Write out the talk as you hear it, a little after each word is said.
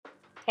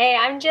Hey,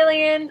 I'm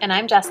Jillian. And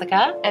I'm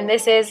Jessica. And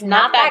this is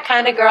Not That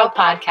Kind of Girl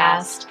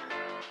podcast.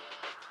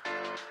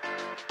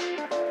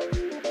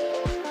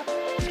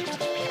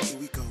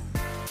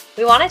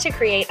 We wanted to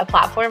create a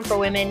platform for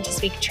women to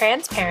speak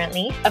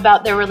transparently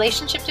about their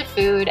relationship to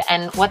food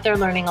and what they're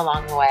learning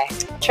along the way.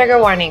 Trigger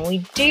warning, we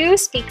do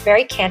speak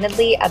very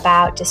candidly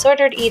about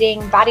disordered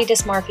eating, body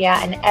dysmorphia,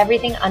 and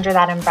everything under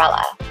that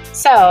umbrella.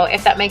 So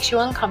if that makes you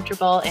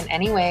uncomfortable in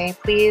any way,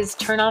 please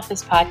turn off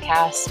this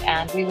podcast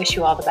and we wish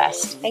you all the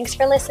best. Thanks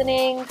for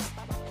listening.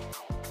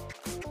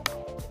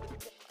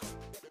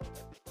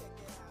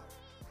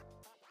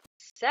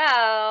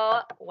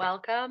 So,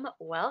 welcome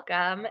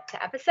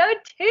to episode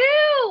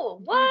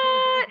 2.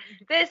 What?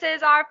 This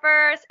is our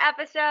first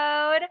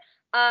episode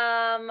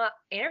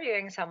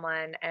interviewing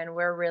someone, and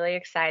we're really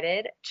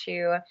excited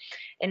to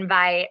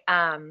invite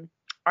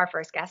our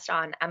first guest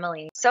on,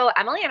 Emily. So,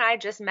 Emily and I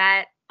just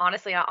met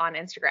honestly on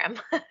Instagram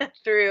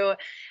through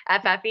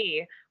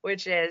FFE,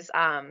 which is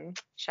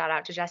shout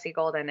out to Jessie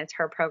Golden. It's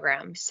her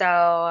program.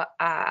 So,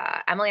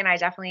 Emily and I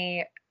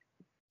definitely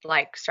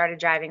started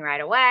driving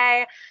right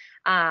away.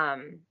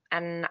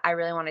 And I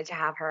really wanted to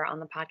have her on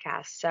the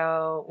podcast.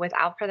 So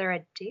without further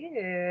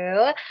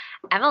ado,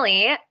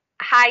 Emily,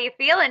 how you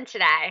feeling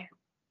today?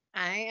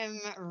 I am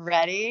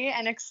ready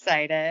and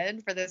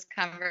excited for this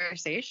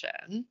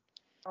conversation.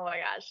 Oh my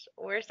gosh,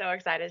 we're so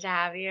excited to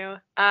have you.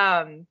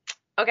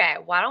 Okay,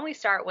 why don't we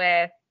start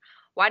with,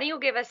 why don't you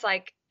give us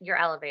your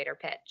elevator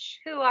pitch?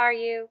 Who are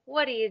you?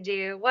 What do you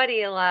do? What do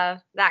you love?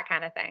 That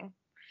kind of thing.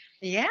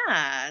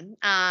 Yeah.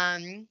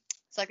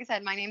 So like I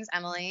said, my name's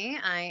Emily.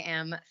 I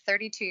am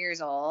 32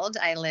 years old.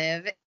 I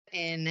live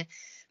in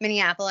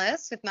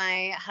Minneapolis with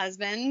my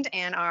husband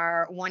and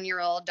our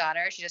 1-year-old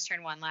daughter. She just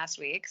turned 1 last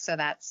week, so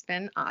that's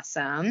been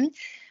awesome.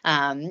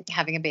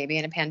 Having a baby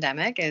in a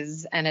pandemic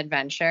is an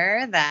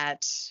adventure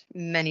that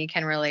many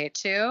can relate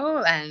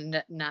to,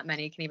 and not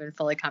many can even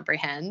fully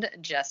comprehend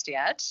just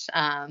yet.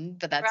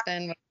 But that's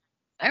been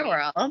my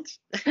world.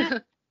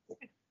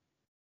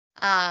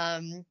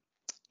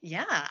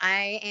 Yeah,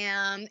 I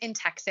am in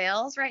tech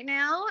sales right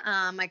now.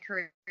 My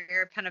career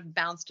kind of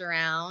bounced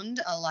around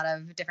a lot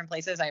of different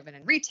places. I've been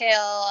in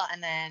retail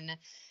and then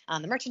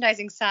on the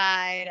merchandising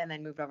side and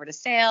then moved over to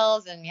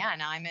sales. And yeah,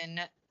 now I'm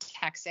in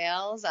tech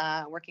sales,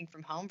 working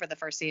from home for the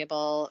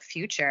foreseeable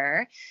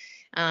future.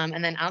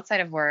 And then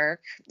outside of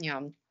work,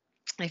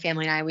 my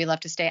family and I, we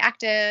love to stay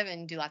active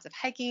and do lots of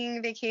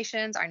hiking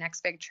vacations. Our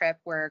next big trip,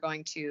 we're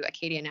going to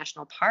Acadia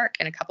National Park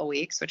in a couple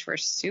weeks, which we're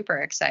super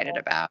excited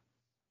about.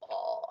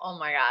 Oh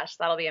my gosh,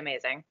 that'll be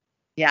amazing.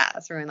 Yeah,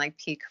 so we're in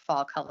peak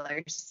fall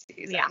color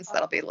season, so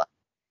that'll be lovely.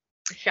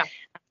 Yeah.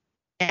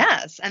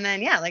 Yes, and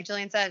then like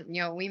Jillian said,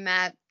 we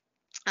met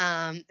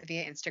via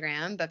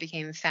Instagram, but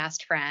became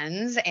fast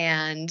friends,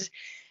 and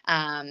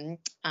I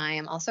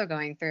am also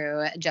going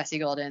through Jessie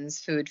Golden's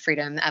Food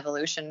Freedom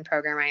Evolution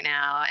program right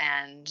now,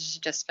 and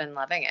just been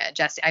loving it.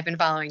 I've been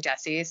following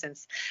Jessie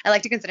since I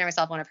like to consider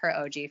myself one of her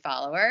OG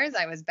followers.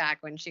 I was back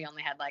when she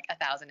only had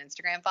 1,000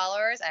 Instagram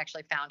followers. I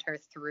actually found her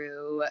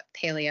through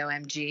Paleo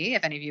MG.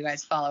 If any of you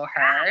guys follow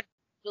her,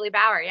 Julie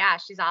Bauer, yeah,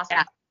 she's awesome.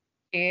 Yeah,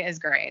 she is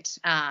great.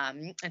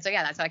 And so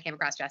that's how I came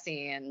across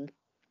Jessie, and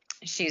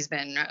she's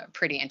been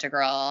pretty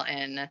integral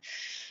in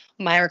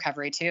my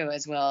recovery too,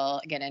 as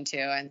we'll get into.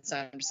 And so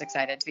I'm just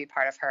excited to be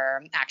part of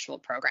her actual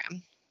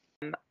program.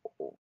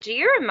 Do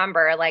you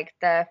remember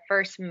the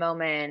first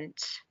moment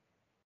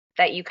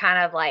that you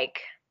kind of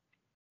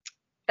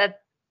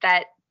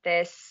that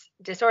this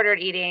disordered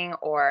eating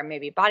or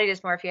maybe body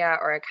dysmorphia,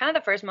 or kind of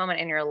the first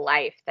moment in your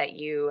life that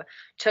you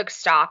took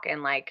stock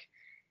in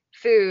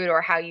food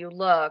or how you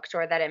looked,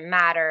 or that it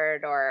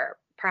mattered, or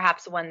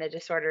perhaps when the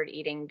disordered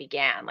eating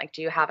began?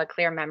 Do you have a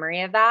clear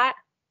memory of that?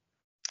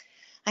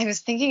 I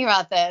was thinking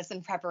about this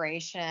in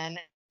preparation, and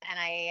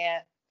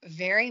I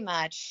very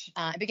much,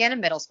 it began in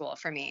middle school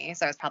for me.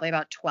 So I was probably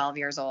about 12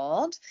 years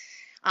old.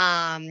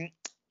 And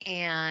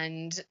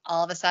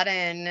all of a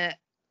sudden,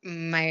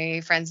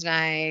 my friends and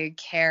I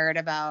cared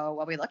about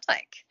what we looked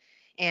like.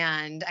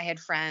 And I had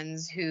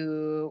friends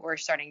who were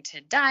starting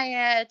to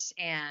diet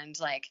and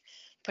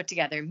put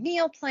together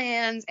meal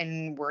plans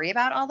and worry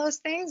about all those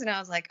things. And I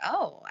was like,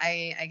 oh,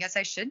 I guess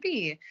I should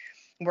be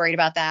worried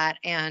about that.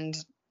 And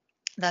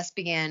thus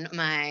began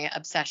my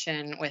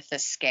obsession with the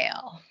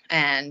scale.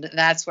 And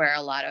that's where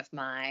a lot of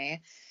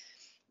my,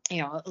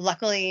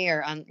 luckily,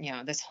 or,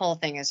 this whole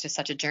thing is just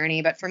such a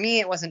journey. But for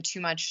me, it wasn't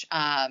too much,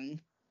 I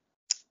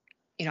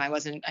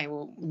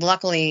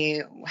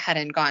luckily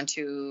hadn't gone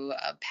to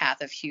a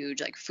path of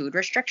huge food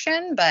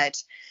restriction,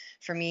 but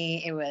for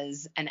me, it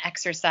was an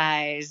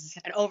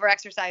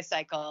over-exercise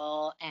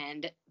cycle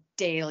and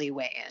daily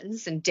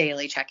weigh-ins and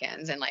daily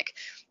check-ins. And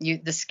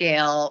the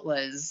scale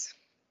was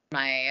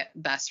my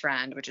best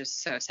friend, which is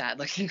so sad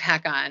looking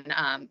back on,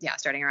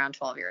 starting around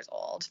 12 years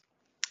old.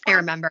 I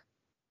remember.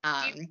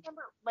 Do you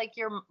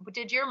remember,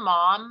 did your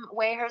mom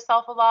weigh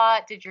herself a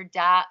lot? Did your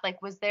dad,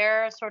 was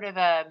there sort of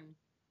a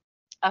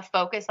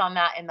focus on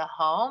that in the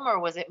home, or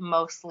was it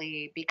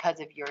mostly because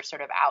of your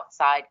sort of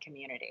outside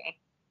community?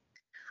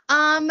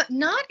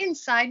 Not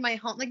inside my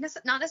home, like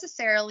not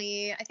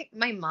necessarily. I think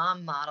my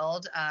mom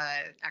modeled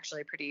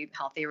actually a pretty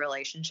healthy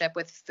relationship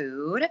with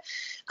food.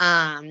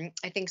 I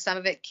think some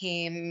of it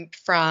came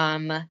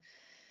from,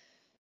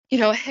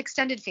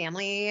 extended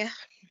family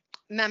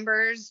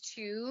members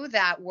too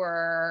that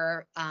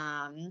were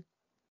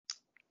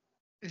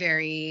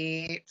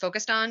very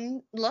focused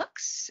on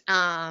looks.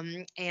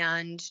 And,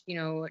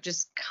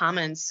 just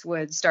comments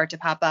would start to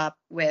pop up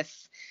with,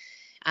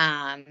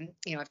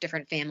 if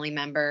different family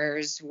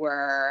members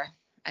were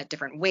at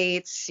different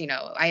weights.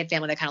 I had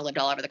family that kind of lived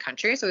all over the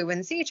country, so we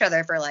wouldn't see each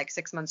other for like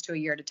 6 months to a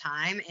year at a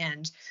time.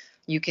 And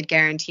you could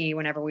guarantee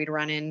whenever we'd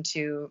run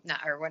into,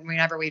 or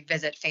whenever we'd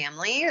visit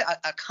family,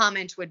 a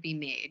comment would be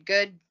made,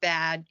 good,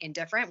 bad,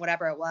 indifferent,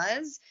 whatever it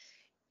was.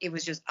 It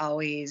was just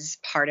always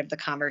part of the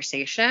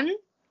conversation.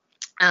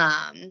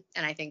 And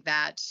I think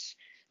that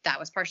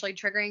was partially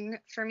triggering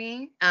for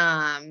me.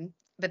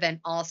 But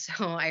then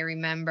also I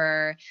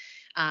remember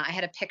I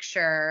had a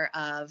picture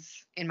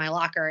in my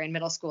locker in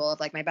middle school of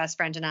like my best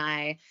friend and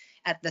I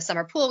at the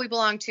summer pool we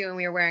belonged to, and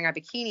we were wearing our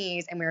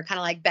bikinis, and we were kind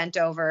of like bent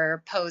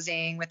over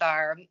posing with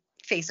our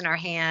face in our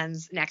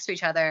hands next to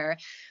each other.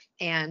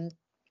 And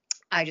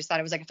I just thought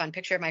it was like a fun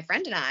picture of my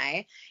friend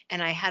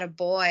and I had a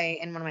boy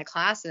in one of my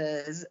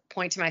classes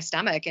point to my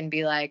stomach and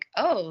be like,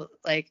 oh,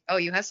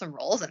 you have some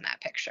rolls in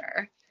that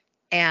picture.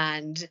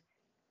 And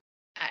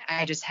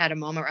I just had a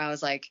moment where I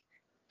was like,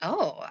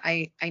 oh,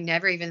 I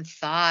never even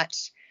thought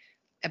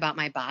about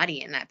my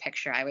body in that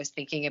picture. I was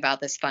thinking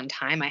about this fun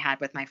time I had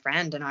with my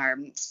friend and our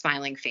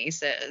smiling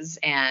faces.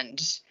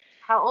 And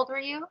how old were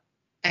you?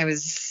 I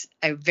was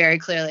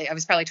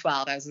probably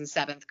 12. I was in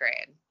 7th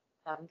grade.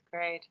 7th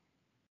grade.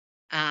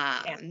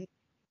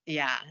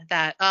 Yeah,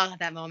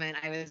 that moment,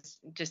 I was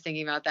just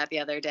thinking about that the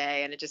other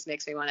day, and it just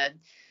makes me want to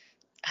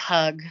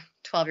hug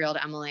 12-year-old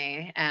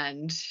Emily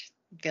and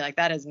be like,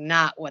 that is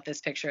not what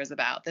this picture is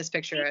about. This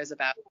picture is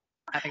about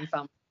having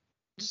fun.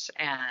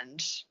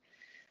 And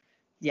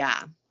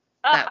yeah,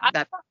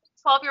 that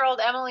 12-year-old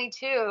Emily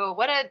too.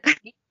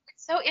 It's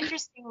so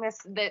interesting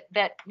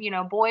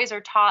that boys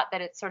are taught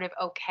that it's sort of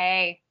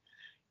okay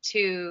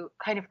to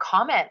kind of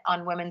comment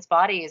on women's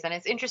bodies. And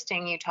it's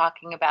interesting you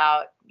talking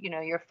about,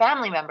 your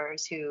family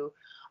members who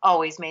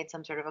always made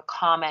some sort of a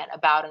comment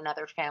about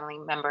another family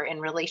member in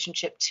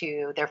relationship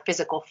to their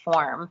physical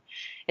form.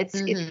 It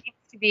seems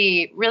to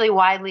be really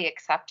widely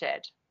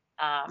accepted.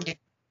 And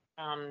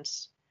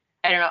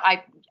I don't know,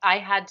 I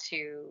had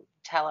to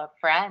tell a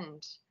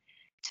friend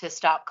to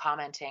stop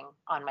commenting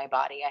on my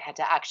body. I had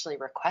to actually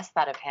request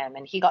that of him,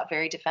 and he got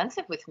very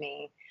defensive with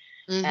me.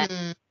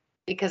 And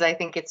because I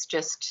think it's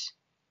just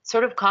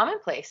sort of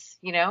commonplace,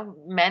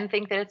 men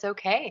think that it's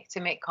okay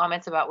to make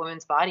comments about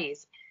women's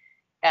bodies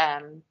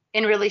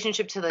in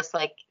relationship to this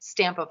like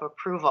stamp of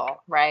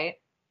approval, right?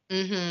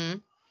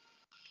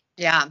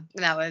 Yeah,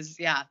 that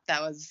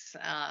was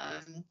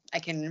I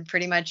can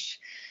pretty much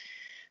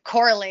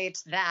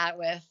correlate that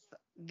with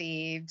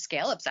the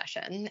scale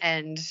obsession.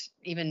 And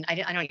even I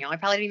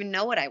probably didn't even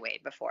know what I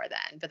weighed before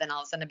then, but then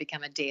all of a sudden it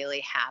became a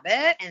daily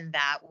habit, and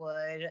that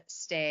would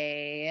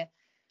stay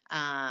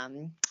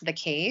the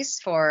case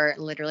for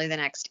literally the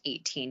next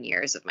 18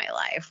 years of my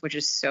life, which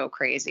is so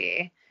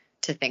crazy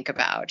to think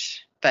about.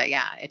 But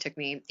yeah, it took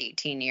me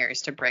 18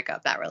 years to break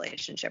up that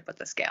relationship with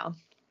the scale.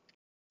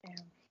 Yeah.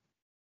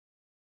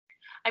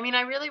 I mean,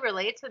 I really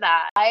relate to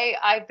that.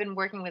 I've been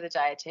working with a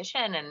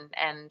dietitian,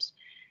 and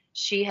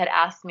she had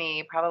asked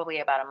me probably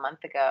about a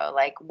month ago,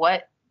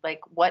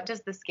 what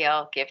does the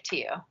scale give to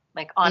you?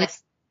 Like,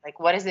 honestly, like,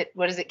 what is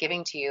it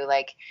giving to you?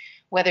 Like,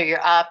 whether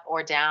you're up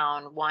or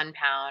down 1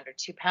 pound or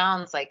 2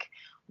 pounds, like,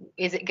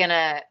 is it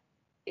gonna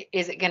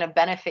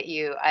benefit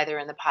you either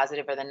in the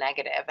positive or the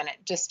negative? And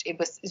it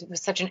was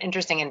such an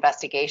interesting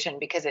investigation,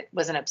 because it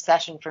was an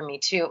obsession for me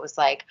too. It was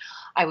like,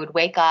 I would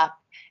wake up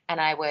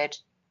and I would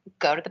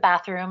go to the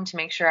bathroom to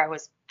make sure I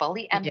was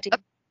fully empty.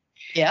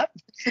 Yep.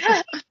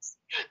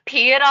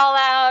 Pee it all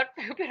out,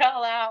 poop it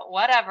all out,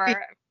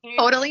 whatever.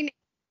 Totally,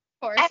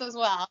 of course, as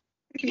well.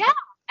 Yeah.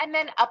 And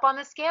then up on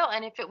the scale.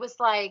 And if it was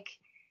like,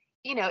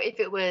 if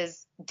it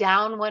was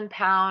down 1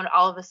 pound,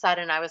 all of a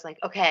sudden I was like,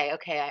 okay,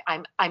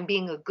 I'm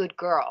being a good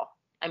girl.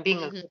 I'm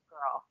being a good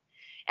girl.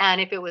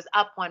 And if it was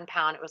up 1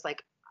 pound, it was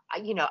like,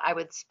 I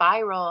would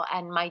spiral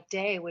and my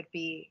day would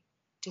be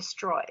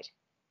destroyed.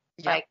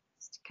 Yep. Like,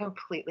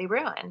 completely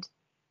ruined.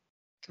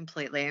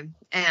 Completely.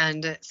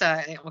 And so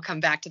we'll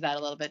come back to that a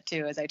little bit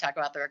too as I talk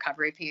about the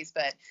recovery piece,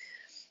 but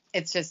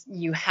it's just,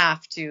 you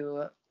have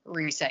to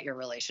reset your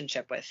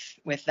relationship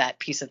with that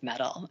piece of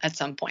metal at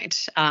some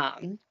point.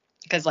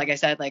 Because like I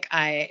said, like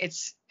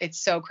it's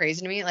so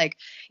crazy to me. Like,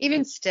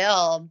 even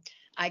still,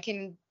 I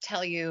can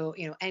tell you,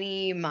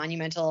 any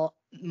monumental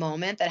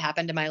moment that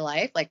happened in my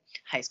life, like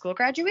high school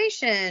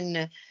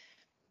graduation,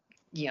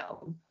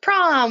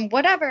 prom,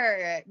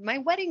 whatever, my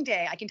wedding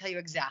day, I can tell you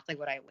exactly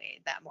what I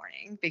weighed that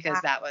morning, because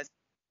that was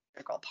a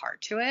critical part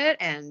to it.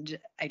 And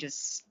I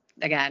just,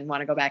 again,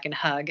 want to go back and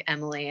hug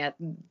Emily at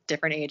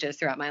different ages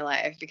throughout my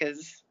life,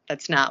 because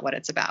that's not what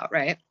it's about,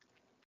 right?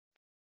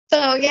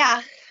 So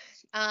yeah,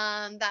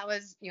 That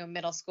was,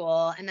 middle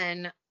school. And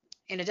then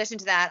in addition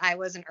to that, I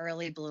was an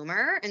early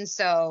bloomer. And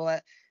so,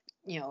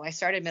 I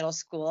started middle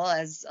school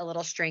as a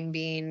little string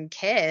bean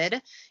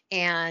kid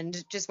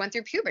and just went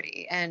through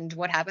puberty. And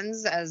what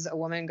happens as a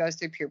woman goes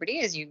through puberty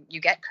is you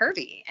get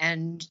curvy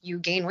and you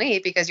gain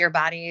weight because your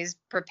body is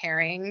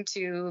preparing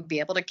to be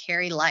able to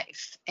carry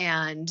life.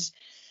 And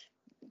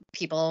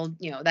people,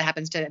 that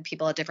happens to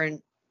people at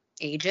different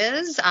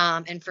ages.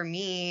 And for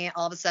me,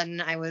 all of a sudden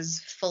I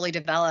was fully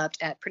developed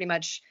at pretty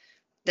much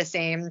the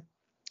same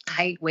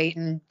height, weight,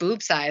 and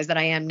boob size that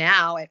I am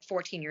now at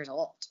 14 years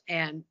old.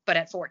 But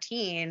at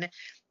 14,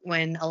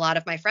 when a lot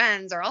of my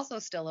friends are also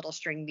still little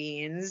string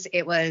beans,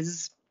 it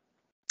was,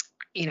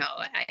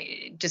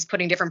 just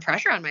putting different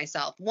pressure on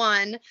myself.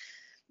 One,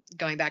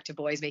 going back to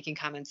boys making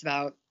comments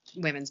about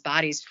women's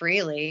bodies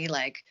freely,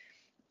 like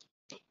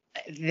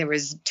there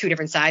was two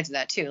different sides of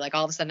that too. Like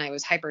all of a sudden I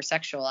was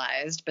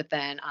hypersexualized, but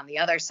then on the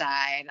other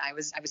side, I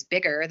was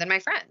bigger than my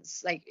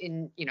friends, like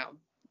in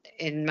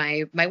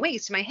my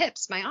waist, my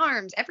hips, my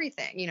arms,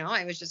 everything,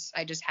 I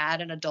just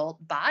had an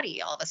adult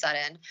body all of a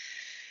sudden.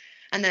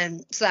 And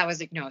then, so that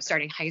was,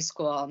 starting high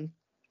school,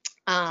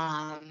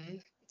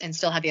 and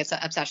still had the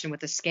obsession with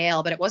the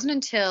scale, but it wasn't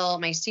until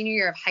my senior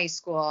year of high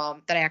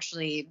school that I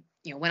actually,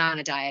 went on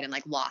a diet and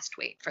like lost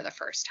weight for the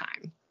first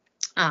time.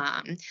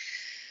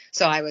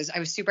 So I was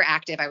super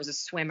active. I was a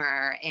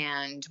swimmer,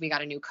 and we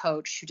got a new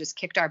coach who just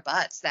kicked our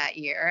butts that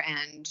year.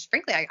 And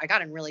frankly, I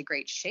got in really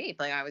great shape.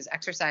 Like I was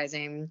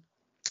exercising,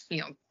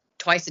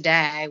 twice a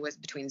day was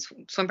between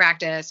swim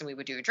practice, and we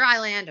would do dry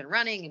land and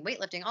running and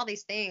weightlifting, all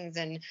these things.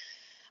 And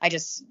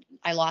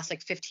I lost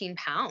like 15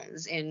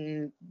 pounds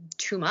in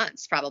 2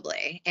 months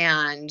probably,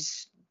 and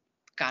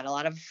got a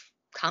lot of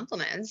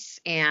compliments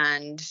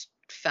and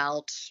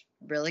felt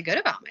really good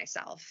about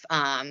myself.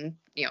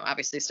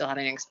 Obviously still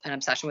having an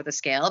obsession with the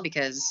scale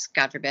because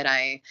God forbid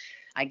I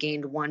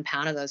gained 1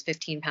 pound of those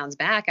 15 pounds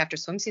back after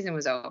swim season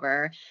was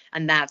over.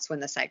 And that's when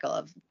the cycle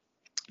of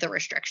the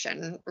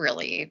restriction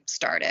really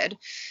started.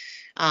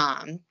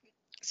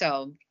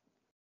 So,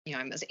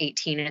 I was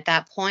 18 at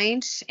that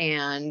point,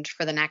 and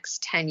for the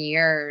next 10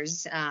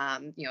 years,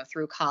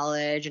 through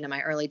college and in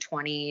my early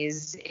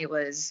 20s, it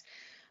was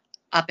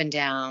up and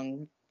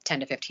down 10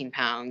 to 15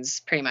 pounds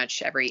pretty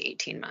much every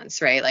 18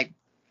 months, right? Like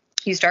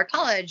you start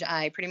college,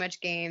 I pretty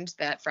much gained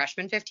that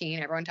freshman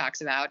 15 everyone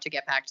talks about to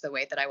get back to the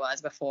weight that I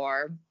was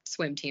before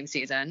swim team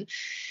season.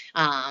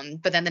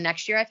 But then the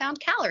next year I found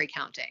calorie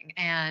counting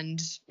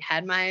and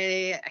had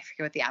I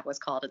forget what the app was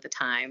called at the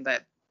time,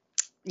 but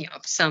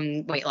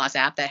some weight loss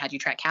app that had you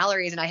track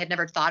calories. And I had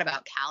never thought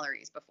about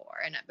calories before.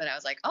 But I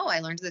was like, oh, I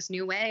learned this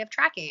new way of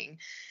tracking.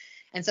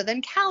 And so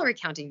then calorie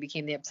counting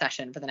became the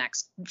obsession for the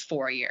next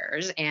 4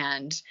 years,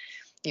 and,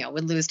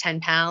 would lose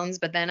 10 pounds.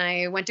 But then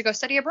I went to go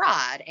study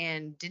abroad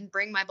and didn't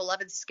bring my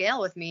beloved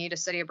scale with me to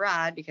study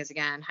abroad because,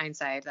 again,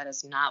 hindsight, that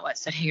is not what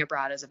studying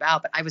abroad is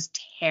about. But I was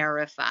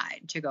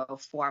terrified to go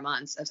 4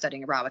 months of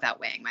studying abroad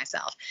without weighing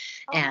myself.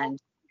 Oh, and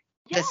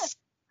yes.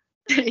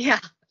 yeah.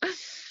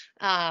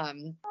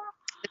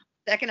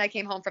 Second I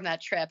came home from that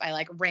trip, I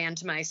like ran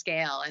to my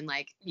scale and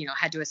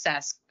had to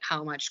assess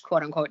how much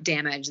quote unquote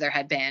damage there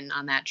had been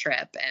on that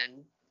trip.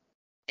 And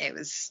it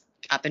was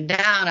up and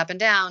down, up and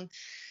down.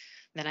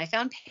 Then I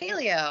found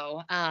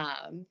paleo.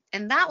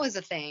 And that was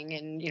a thing.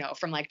 And,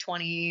 from like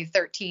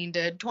 2013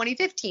 to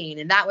 2015.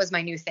 And that was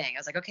my new thing. I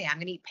was like, okay, I'm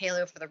going to eat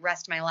paleo for the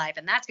rest of my life.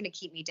 And that's going to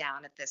keep me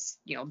down at this,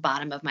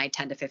 bottom of my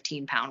 10 to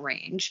 15 pound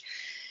range.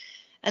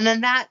 And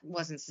then that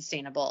wasn't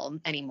sustainable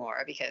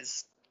anymore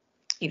because,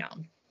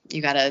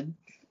 you got to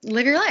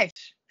live your life.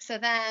 So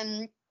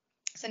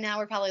now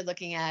we're probably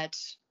looking at,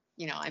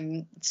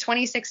 I'm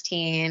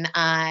 2016.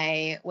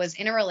 I was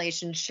in a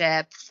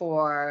relationship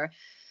for,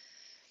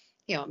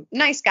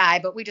 nice guy,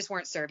 but we just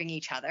weren't serving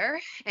each other.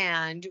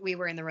 And we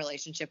were in the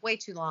relationship way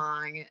too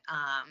long,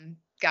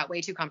 got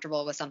way too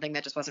comfortable with something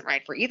that just wasn't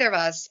right for either of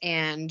us.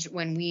 And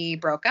when we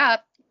broke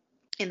up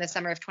in the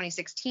summer of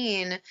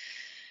 2016,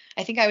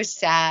 I think I was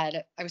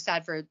sad. I was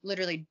sad for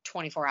literally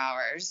 24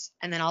 hours.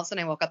 And then all of a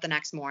sudden I woke up the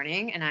next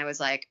morning and I was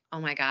like, oh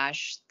my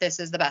gosh,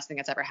 this is the best thing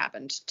that's ever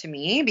happened to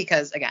me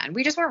because, again,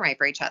 we just weren't right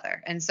for each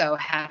other. And so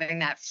having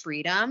that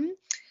freedom,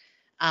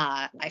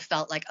 I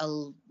felt like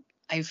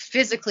I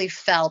physically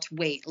felt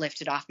weight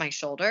lifted off my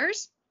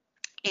shoulders.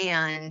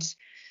 And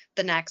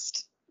the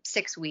next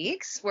 6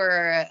 weeks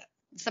were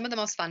some of the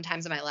most fun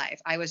times of my life.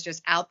 I was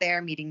just out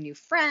there meeting new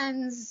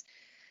friends,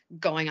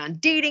 going on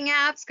dating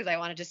apps because I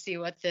wanted to see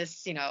what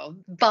this,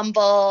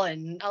 Bumble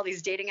and all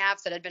these dating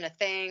apps that had been a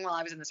thing while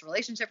I was in this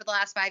relationship for the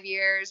last 5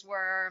 years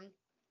were.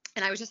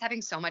 And I was just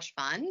having so much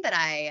fun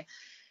that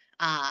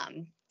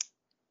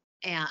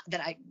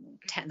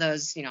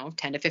those,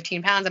 10 to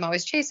 15 pounds I'm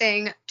always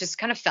chasing just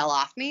kind of fell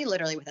off me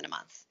literally within a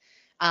month.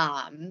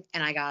 And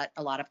I got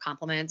a lot of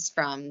compliments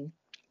from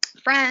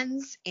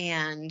friends.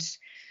 And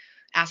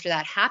after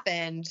that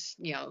happened,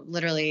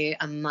 literally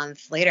a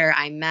month later,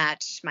 I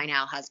met my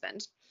now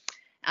husband.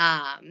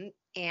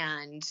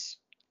 And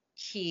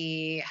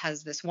he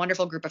has this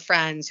wonderful group of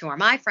friends who are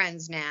my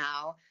friends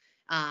now.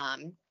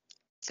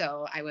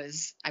 So I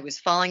was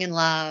falling in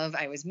love.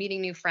 I was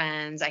meeting new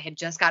friends. I had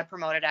just got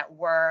promoted at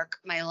work.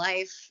 My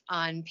life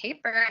on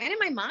paper and in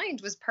my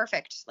mind was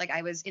perfect. Like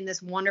I was in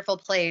this wonderful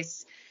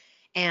place,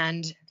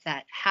 and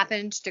that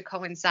happened to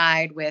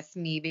coincide with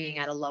me being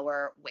at a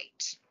lower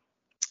weight.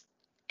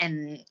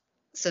 And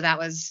so that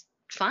was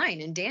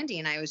fine and dandy,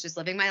 and I was just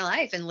living my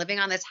life and living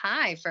on this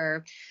high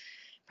for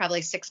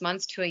probably 6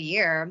 months to a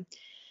year.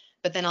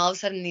 But then all of a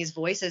sudden these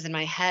voices in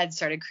my head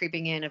started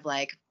creeping in of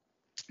like,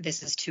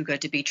 this is too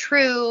good to be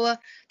true.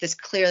 This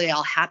clearly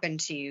all happened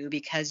to you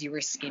because you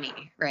were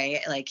skinny, right?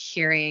 Like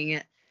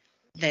hearing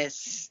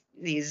these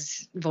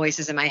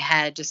voices in my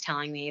head just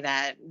telling me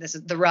that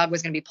the rug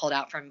was going to be pulled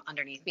out from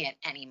underneath me at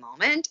any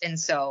moment. And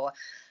so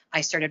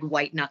I started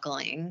white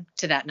knuckling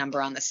to that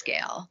number on the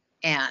scale,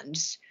 and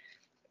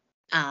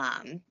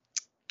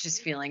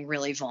just feeling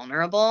really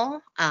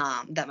vulnerable,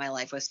 that my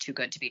life was too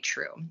good to be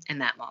true in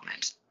that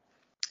moment.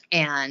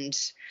 And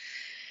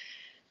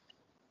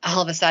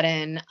all of a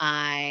sudden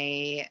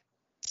I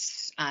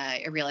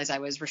realized I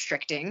was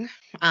restricting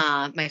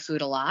my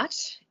food a lot,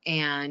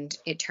 and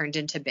it turned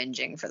into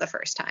binging for the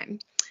first time.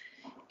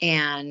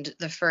 And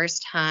the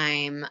first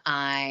time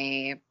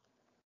I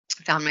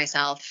found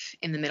myself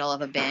in the middle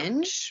of a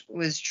binge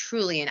was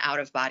truly an out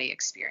of body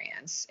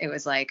experience. It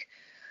was like,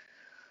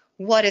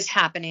 what is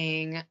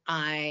happening?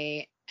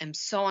 I am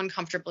so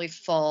uncomfortably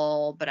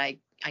full, but I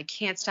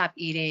can't stop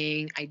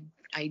eating.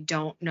 I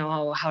don't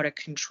know how to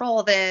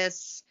control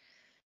this.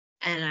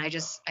 And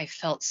I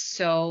felt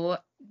so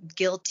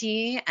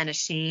guilty and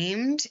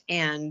ashamed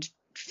and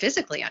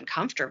physically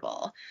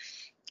uncomfortable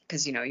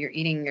because, you're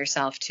eating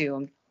yourself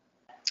to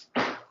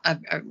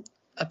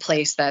a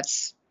place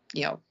that's,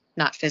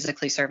 not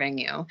physically serving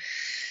you.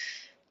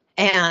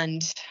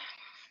 And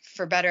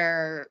for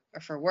better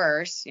or for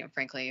worse,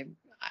 frankly,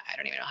 I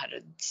don't even know how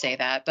to say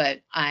that,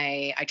 but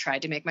I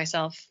tried to make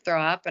myself throw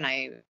up, and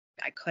I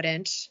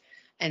couldn't.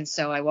 And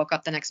so I woke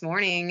up the next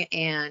morning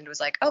and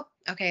was like, oh,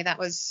 okay, that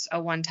was a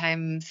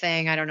one-time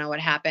thing. I don't know what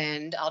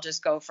happened. I'll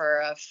just go for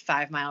a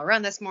 5-mile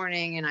run this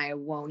morning, and I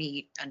won't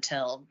eat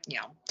until,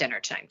 dinner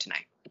time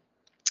tonight.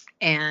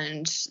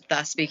 And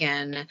thus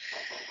began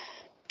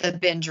the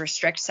binge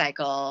restrict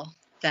cycle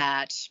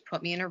that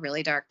put me in a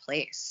really dark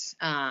place.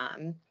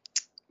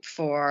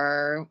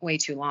 For way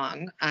too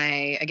long.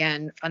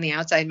 Again, on the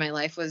outside, my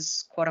life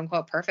was quote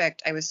unquote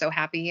perfect. I was so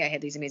happy. I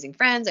had these amazing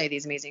friends. I had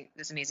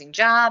this amazing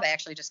job. I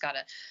actually just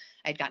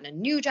I'd gotten a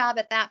new job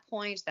at that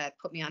point that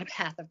put me on a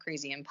path of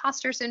crazy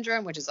imposter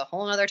syndrome, which is a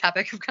whole other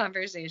topic of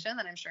conversation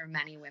that I'm sure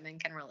many women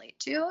can relate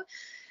to.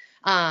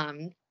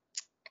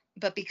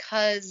 But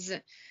because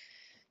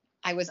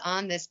I was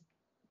on this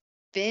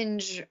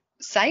binge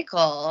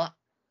cycle,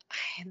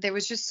 there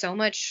was just so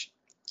much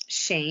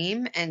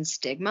shame and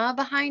stigma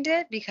behind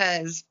it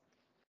because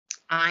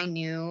I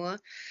knew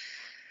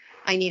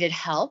I needed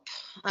help.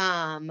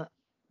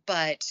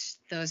 But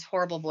those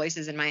horrible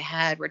voices in my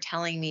head were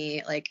telling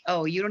me like,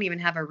 oh, you don't even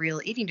have a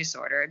real eating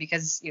disorder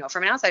because,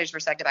 from an outsider's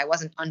perspective, I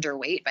wasn't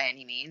underweight by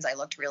any means. I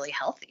looked really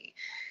healthy.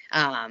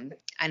 And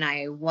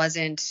I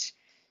wasn't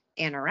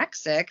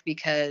anorexic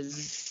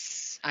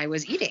because I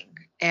was eating,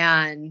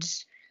 and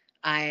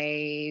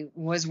I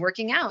was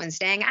working out and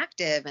staying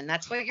active, and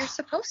that's what you're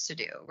supposed to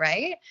do,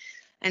 right?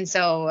 And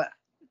so,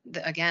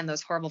 again,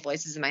 those horrible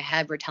voices in my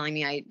head were telling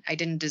me I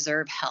didn't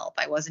deserve help.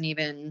 I wasn't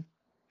even,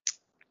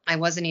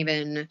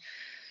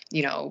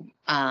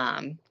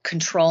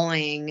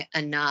 controlling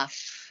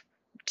enough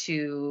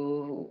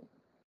to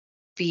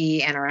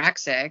be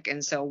anorexic.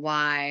 And so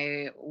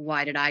why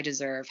did I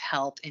deserve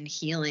help in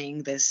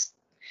healing this,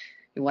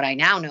 what I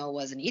now know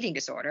was an eating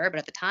disorder? But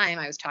at the time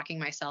I was talking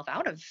myself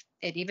out of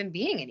it even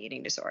being an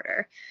eating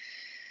disorder.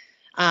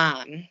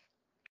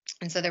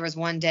 And so there was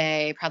one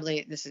day,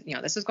 probably this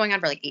was going on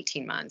for like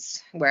 18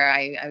 months, where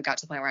I got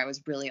to the point where I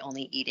was really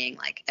only eating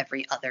like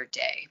every other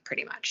day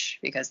pretty much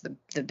because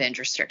the binge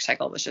restrict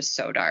cycle was just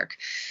so dark.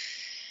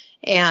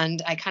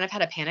 And I kind of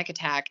had a panic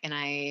attack, and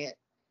I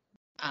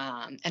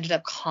ended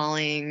up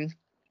calling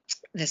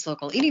this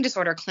local eating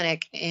disorder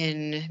clinic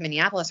in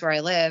Minneapolis where I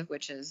live,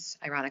 which is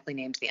ironically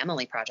named the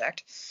Emily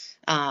Project.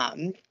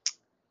 And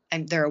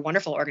they're a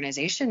wonderful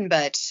organization,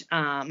 but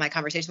my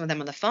conversation with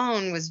them on the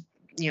phone was,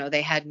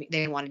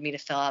 they wanted me to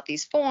fill out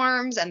these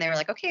forms, and they were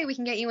like, okay, we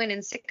can get you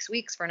in 6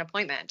 weeks for an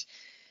appointment.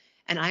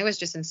 And I was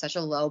just in such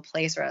a low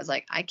place where I was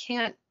like, I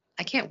can't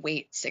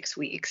wait 6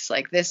 weeks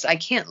like this. I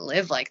can't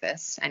live like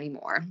this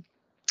anymore.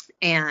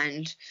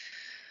 And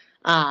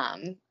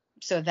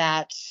so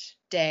that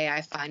day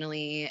I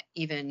finally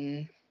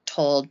even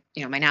told,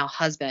 my now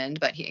husband,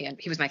 but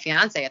he was my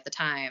fiance at the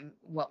time,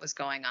 what was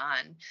going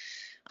on.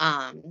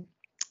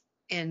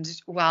 And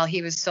while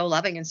he was so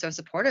loving and so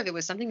supportive, it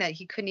was something that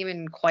he couldn't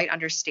even quite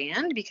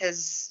understand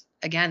because,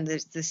 again,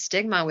 the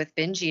stigma with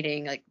binge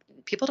eating, like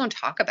people don't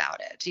talk about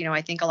it.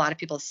 I think a lot of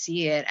people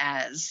see it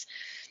as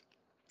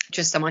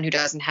just someone who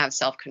doesn't have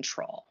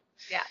self-control.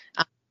 Yeah.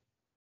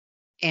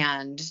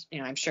 And,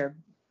 I'm sure,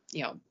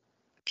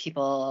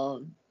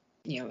 people,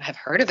 have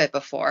heard of it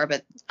before,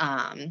 but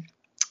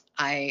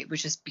I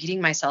was just beating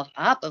myself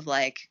up of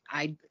like,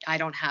 I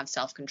don't have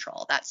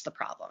self-control. That's the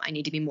problem. I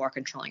need to be more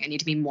controlling. I need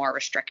to be more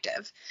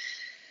restrictive.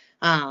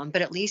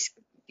 But at least,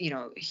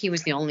 he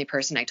was the only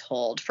person I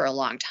told for a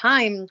long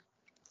time,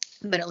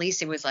 but at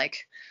least it was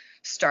like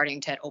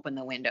starting to open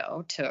the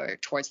window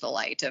towards the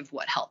light of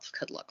what help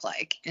could look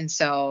like. And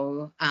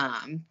so,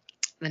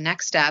 the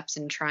next steps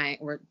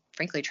were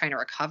frankly trying to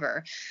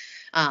recover.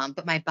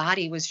 But my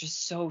body was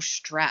just so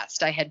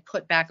stressed. I had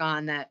put back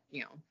on that,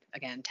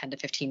 again, 10 to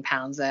 15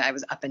 pounds that I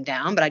was up and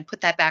down, but I'd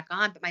put that back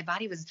on, but my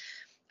body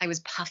I was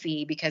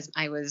puffy because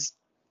I was,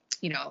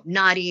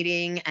 not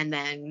eating and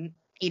then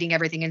eating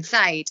everything in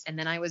sight. And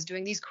then I was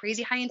doing these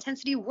crazy high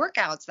intensity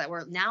workouts that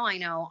now I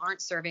know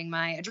aren't serving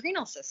my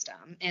adrenal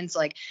system. And it's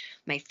like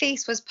my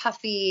face was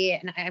puffy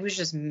and I was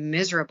just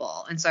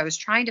miserable. And so I was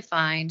trying to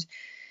find,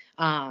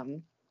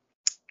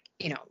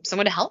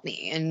 someone to help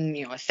me and,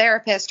 a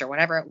therapist or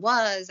whatever it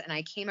was. And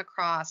I came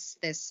across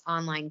this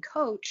online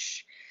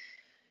coach,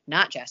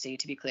 not Jessie,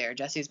 to be clear.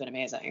 Jessie's been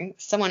amazing.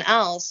 Someone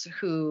else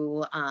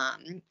who,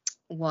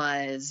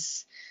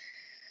 was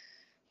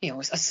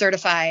a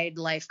certified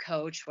life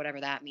coach,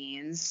 whatever that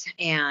means,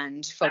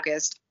 and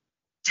focused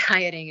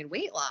dieting and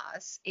weight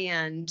loss.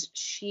 And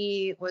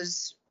she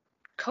was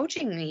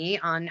coaching me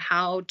on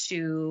how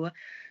to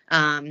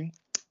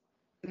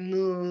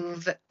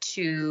move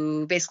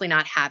to basically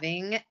not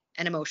having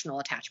an emotional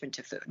attachment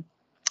to food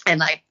and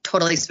like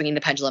totally swinging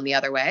the pendulum the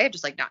other way,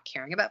 just like not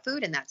caring about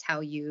food. And that's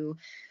how you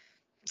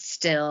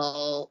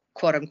still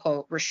quote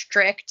unquote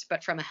restrict,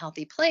 but from a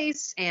healthy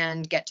place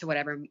and get to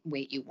whatever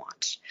weight you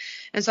want.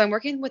 And so I'm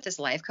working with this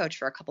life coach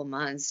for a couple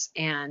months.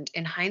 And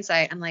in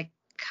hindsight, I'm like,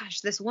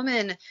 gosh, this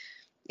woman,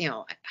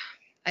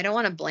 I don't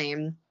want to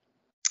blame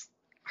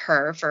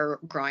her for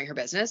growing her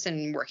business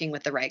and working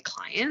with the right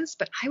clients,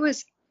 but I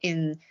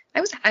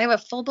have a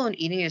full-blown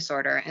eating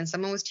disorder and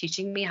someone was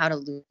teaching me how to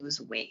lose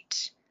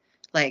weight.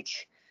 Like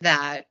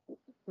that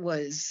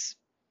was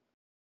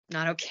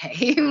not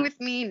okay with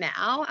me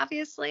now,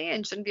 obviously,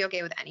 and shouldn't be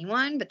okay with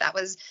anyone. But that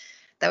was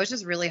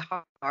just really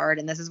hard.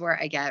 And this is where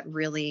I get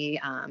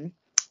really,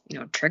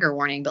 trigger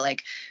warning. But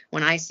like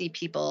when I see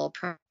people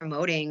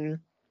promoting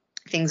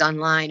things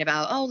online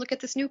about, oh, look at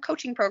this new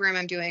coaching program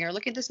I'm doing, or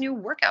look at this new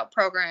workout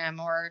program,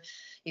 or,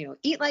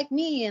 eat like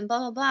me and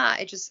blah, blah, blah.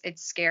 It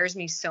scares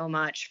me so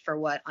much for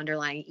what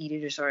underlying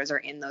eating disorders are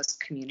in those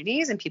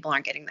communities and people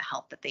aren't getting the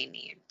help that they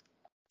need.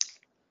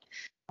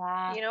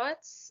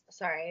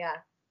 Sorry, yeah,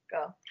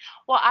 go.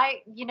 Well,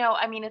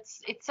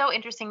 it's so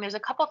interesting. There's a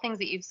couple things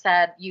that you've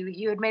said.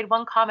 You had made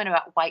one comment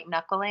about white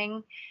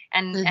knuckling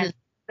and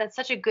that's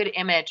such a good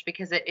image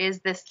because it is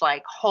this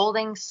like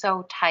holding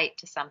so tight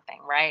to something,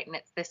 right? And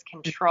it's this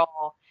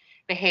control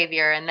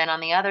behavior. And then on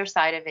the other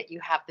side of it, you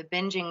have the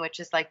binging, which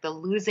is like the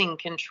losing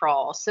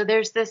control. So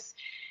there's this,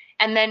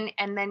 and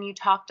then you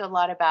talked a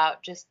lot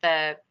about just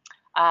the,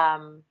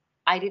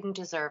 I didn't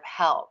deserve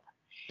help.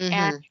 Mm-hmm.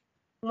 And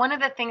one of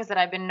the things that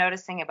I've been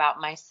noticing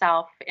about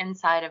myself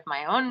inside of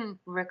my own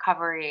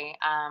recovery,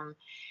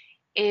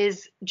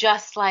 is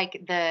just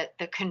like the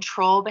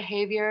control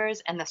behaviors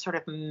and the sort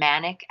of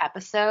manic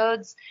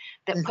episodes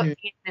that put me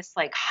in this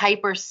like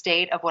hyper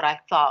state of what I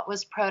thought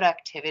was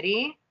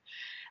productivity.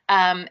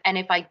 And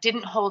if I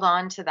didn't hold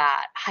on to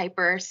that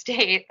hyper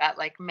state, that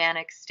like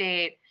manic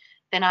state,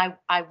 then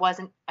I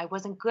wasn't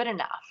good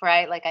enough,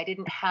 right? Like I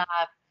didn't have,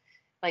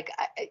 like,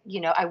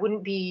 I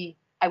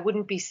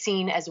wouldn't be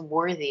seen as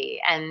worthy.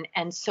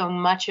 And so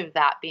much of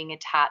that being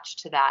attached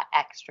to that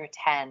extra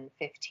 10,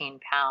 15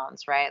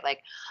 pounds, right?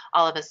 Like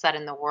all of a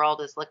sudden the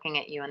world is looking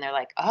at you and they're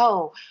like,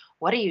 oh,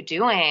 what are you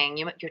doing?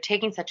 You're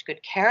taking such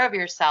good care of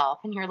yourself.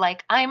 And you're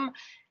like, I'm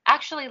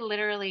actually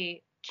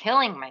literally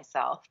killing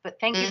myself. But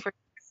thank you for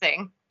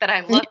saying that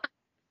I look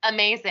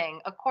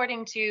amazing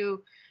according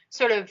to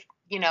sort of,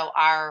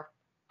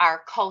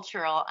 our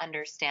cultural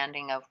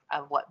understanding of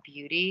what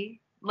beauty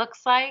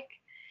looks like.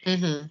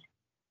 Mm-hmm.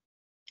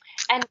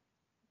 And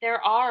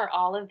there are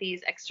all of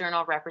these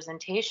external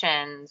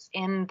representations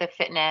in the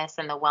fitness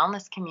and the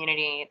wellness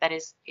community that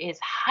is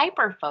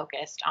hyper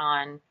focused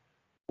on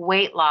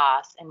weight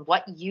loss and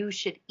what you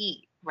should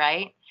eat,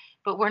 right?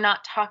 But we're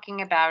not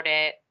talking about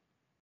it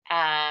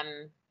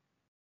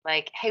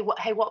like, hey,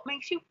 what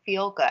makes you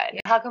feel good?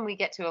 How can we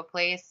get to a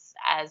place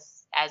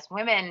as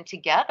women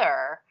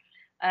together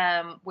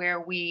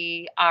where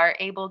we are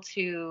able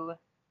to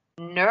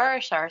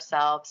nourish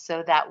ourselves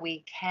so that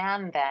we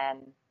can then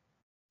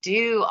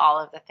do all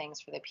of the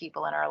things for the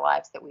people in our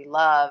lives that we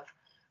love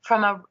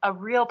from a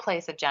real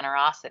place of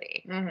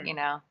generosity,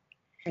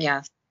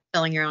 Yeah.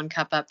 Filling your own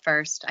cup up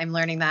first. I'm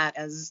learning that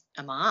as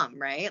a mom,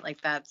 right?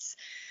 Like that's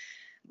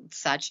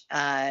such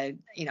I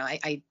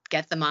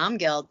get the mom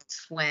guilt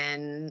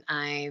when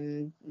I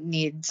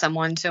need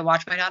someone to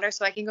watch my daughter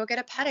so I can go get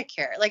a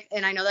pedicure. Like,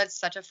 and I know that's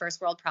such a first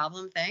world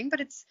problem thing,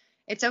 but it's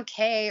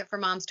okay for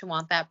moms to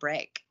want that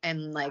break.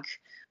 And like,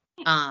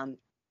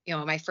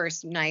 my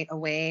first night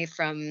away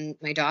from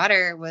my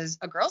daughter was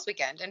a girls'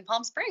 weekend in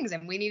Palm Springs,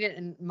 and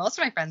and most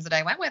of my friends that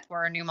I went with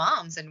were new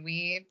moms, and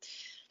we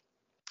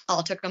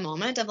all took a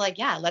moment of like,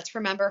 yeah, let's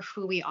remember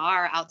who we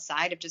are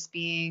outside of just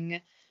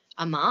being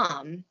a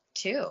mom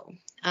too.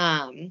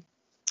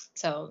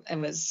 So it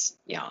was,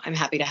 I'm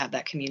happy to have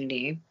that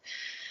community.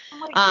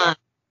 What a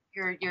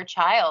gift your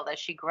child as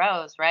she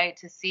grows, right?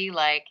 To see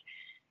like,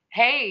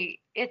 hey,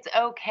 it's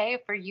okay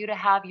for you to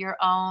have your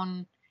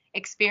own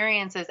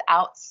experiences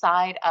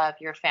outside of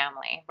your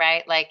family,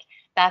 right? Like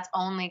that's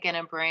only going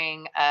to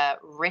bring a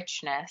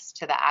richness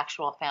to the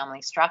actual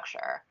family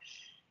structure,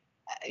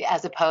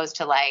 as opposed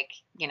to like,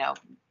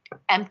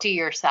 empty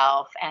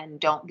yourself and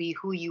don't be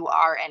who you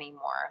are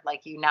anymore.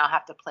 Like you now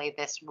have to play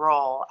this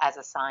role as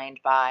assigned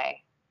by,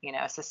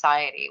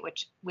 society,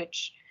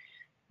 which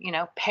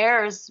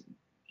pairs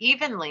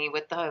evenly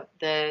with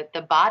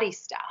the body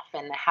stuff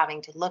and the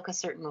having to look a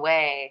certain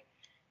way,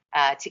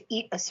 to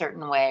eat a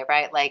certain way,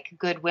 right? Like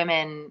good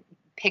women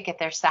pick at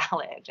their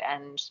salad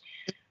and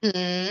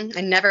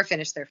never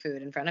finish their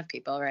food in front of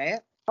people, right?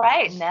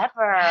 Right,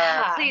 never.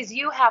 Yeah. Please,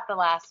 you have the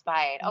last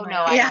bite. Oh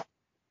no, I yeah.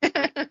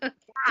 don't.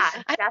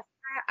 Yeah,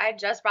 I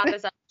just brought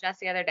this up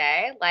just the other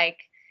day, like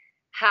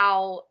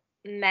how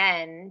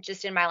men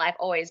just in my life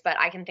always, but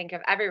I can think of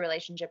every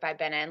relationship I've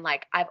been in,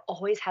 like I've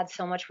always had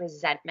so much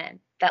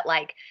resentment that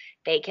like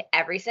they can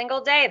every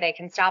single day they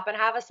can stop and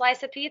have a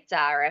slice of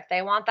pizza, or if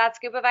they want that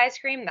scoop of ice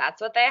cream,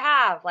 that's what they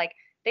have. Like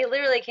they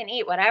literally can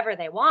eat whatever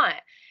they want.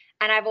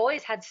 And I've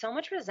always had so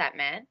much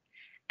resentment.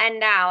 And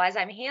now as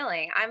I'm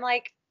healing, I'm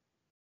like,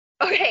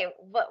 okay,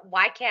 but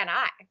why can't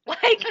I?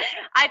 Like,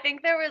 I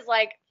think there was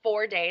like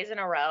 4 days in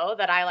a row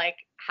that I like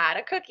had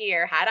a cookie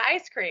or had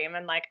ice cream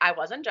and like I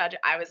wasn't judging.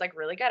 I was like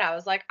really good. I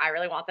was like, I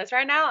really want this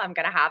right now. I'm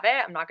gonna have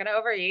it. I'm not gonna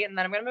overeat and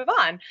then I'm gonna move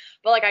on.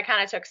 But like I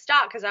kind of took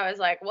stock because I was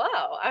like, whoa.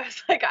 I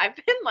was like, I've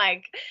been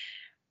like,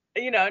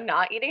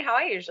 not eating how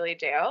I usually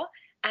do.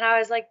 And I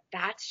was like,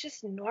 that's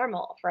just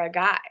normal for a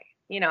guy,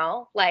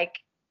 like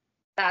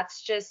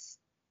that's just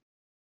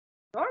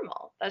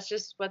normal. That's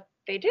just what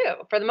they do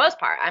for the most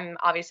part. I'm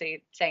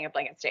obviously saying a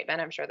blanket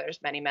statement. I'm sure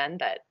there's many men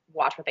that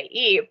watch what they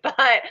eat,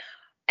 but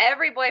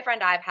every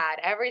boyfriend I've had,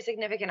 every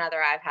significant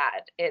other I've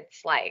had,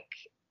 it's like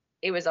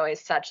it was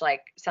always such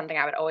like something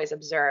I would always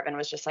observe and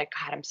was just like,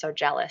 God, I'm so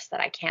jealous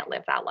that I can't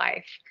live that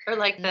life. Or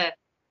like the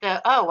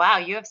oh wow,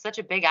 you have such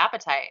a big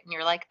appetite, and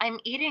you're like, I'm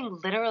eating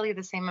literally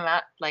the same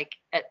amount, like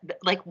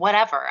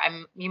whatever.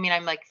 You mean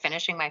I'm like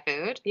finishing my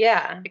food?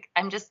 Yeah. Like,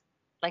 I'm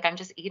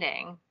just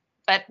eating.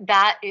 But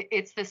that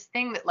it's this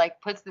thing that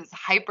like puts this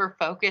hyper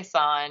focus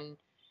on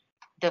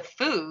the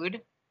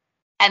food,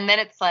 and then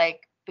it's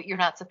like, but you're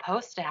not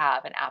supposed to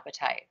have an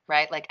appetite,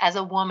 right? Like as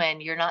a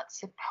woman, you're not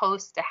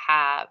supposed to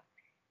have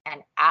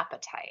an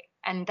appetite,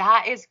 and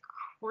that is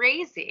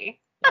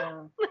crazy.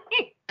 Yeah.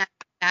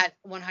 That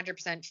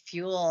 100%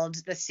 fueled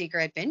the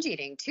secret binge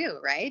eating too,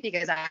 right?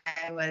 Because I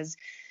was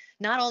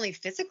not only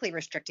physically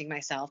restricting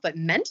myself, but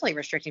mentally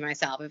restricting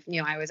myself. If,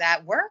 I was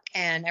at work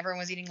and everyone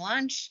was eating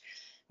lunch,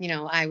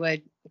 I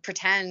would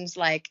pretend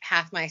like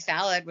half my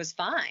salad was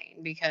fine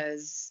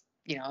because,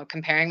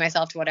 comparing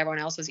myself to what everyone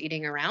else was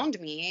eating around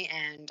me,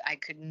 and I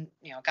couldn't,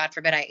 God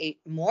forbid I ate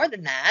more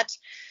than that.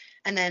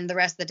 And then the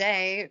rest of the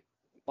day,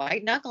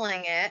 white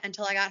knuckling it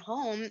until I got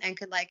home and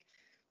could like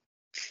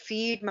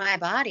feed my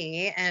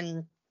body.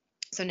 And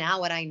so now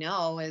what I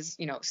know is,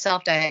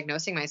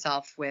 self-diagnosing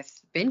myself with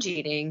binge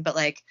eating, but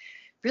like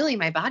really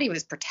my body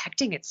was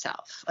protecting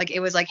itself. Like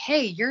it was like,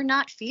 hey, you're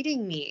not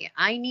feeding me.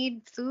 I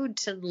need food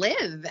to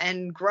live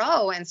and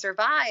grow and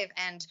survive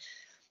and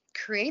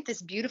create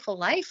this beautiful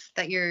life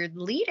that you're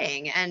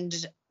leading. And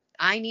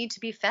I need to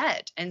be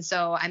fed. And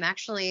so I'm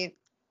actually,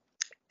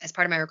 as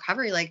part of my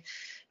recovery, like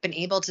been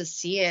able to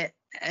see it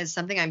as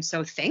something I'm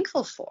so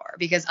thankful for,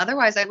 because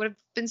otherwise I would have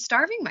been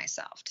starving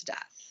myself to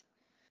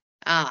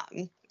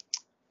death.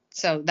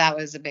 So that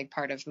was a big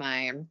part of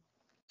my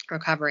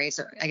recovery.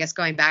 So I guess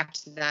going back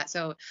to that,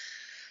 so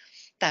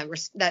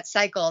that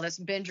cycle, this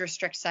binge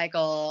restrict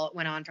cycle,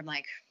 went on from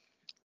like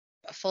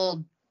a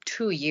full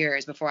 2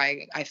 years before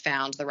I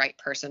found the right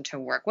person to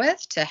work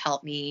with to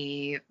help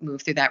me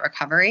move through that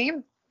recovery.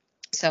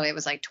 So it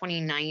was like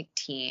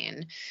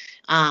 2019.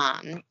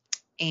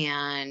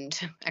 And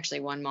actually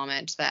one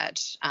moment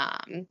that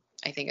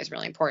I think is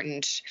really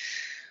important,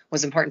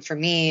 was important for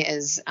me,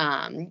 is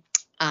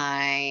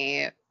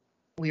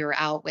we were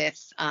out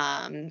with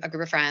a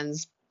group of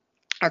friends,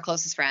 our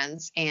closest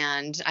friends,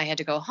 and I had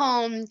to go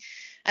home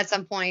at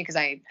some point because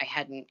I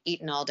hadn't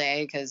eaten all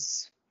day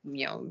because,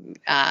 and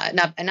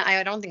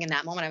I don't think in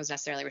that moment I was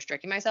necessarily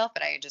restricting myself,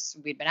 but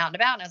we'd been out and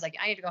about, and I was like,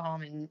 I need to go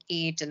home and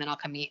eat, and then I'll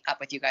come meet up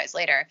with you guys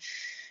later.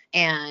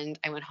 And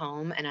I went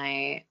home and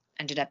I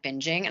ended up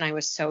binging, and I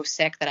was so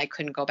sick that I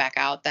couldn't go back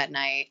out that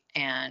night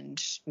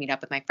and meet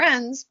up with my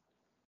friends.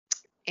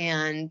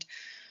 And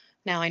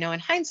now I know in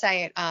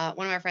hindsight,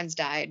 one of my friends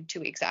died 2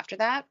 weeks after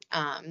that.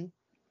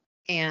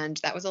 And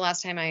that was the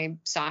last time I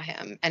saw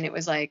him. And it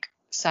was like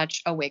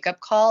such a wake up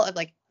call of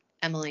like,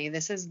 Emily,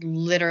 this is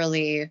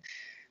literally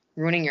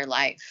ruining your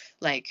life.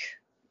 Like,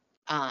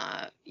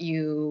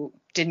 you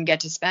didn't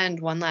get to spend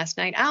one last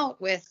night out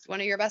with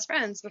one of your best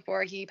friends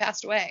before he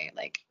passed away.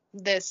 Like,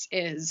 this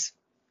is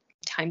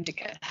time to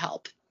get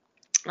help.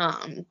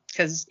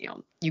 Because,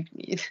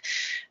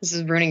 this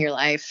is ruining your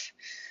life.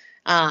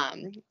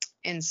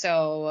 And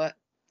so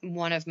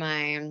one of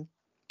my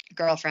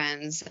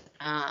girlfriends,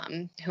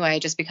 who I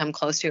had just become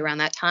close to around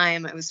that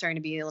time, I was starting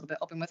to be a little bit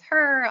open with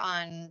her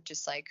on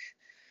just like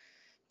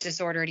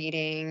disordered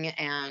eating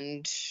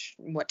and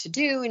what to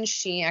do. And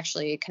she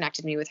actually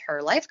connected me with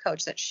her life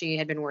coach that she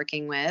had been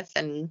working with.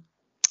 And,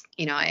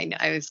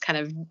 I was kind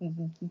of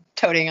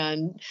toting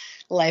on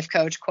life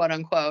coach, quote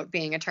unquote,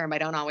 being a term I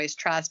don't always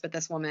trust, but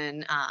this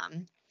woman,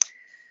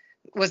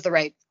 was the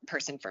right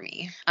person for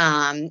me.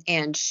 And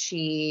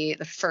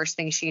the first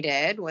thing she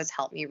did was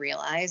help me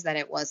realize that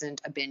it wasn't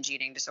a binge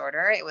eating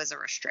disorder. It was a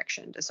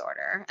restriction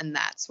disorder. And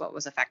that's what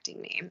was affecting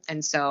me.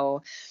 And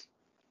so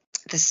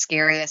the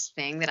scariest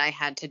thing that I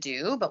had to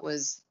do, but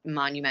was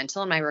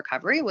monumental in my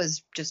recovery,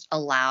 was just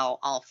allow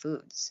all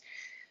foods.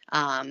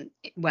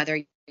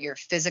 Whether you're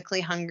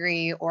physically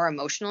hungry or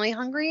emotionally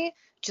hungry,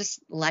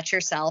 just let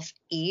yourself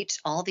eat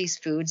all these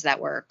foods that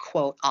were,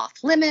 quote, off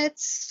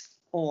limits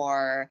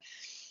or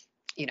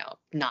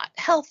not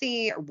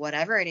healthy or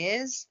whatever it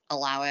is,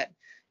 allow it.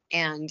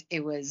 And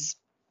it was,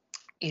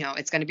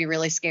 it's going to be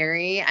really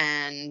scary.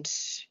 And,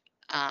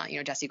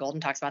 Jessie Golden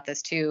talks about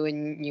this too.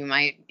 And you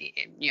might,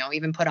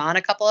 even put on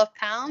a couple of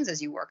pounds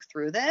as you work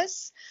through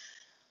this.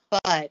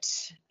 But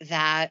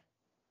that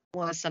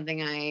was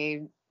something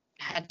I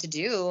had to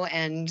do.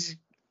 And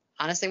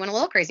honestly went a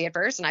little crazy at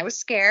first, and I was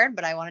scared,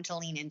 but I wanted to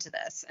lean into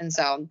this. And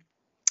so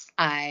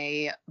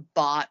I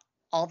bought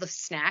all the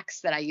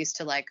snacks that I used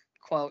to like,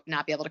 quote,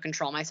 not be able to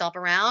control myself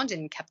around,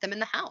 and kept them in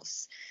the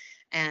house.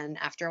 And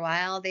after a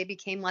while, they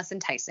became less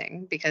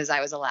enticing because I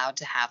was allowed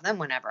to have them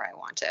whenever I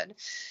wanted.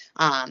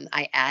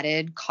 I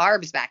added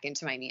carbs back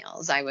into my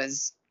meals. I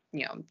was,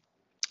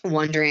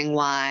 wondering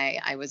why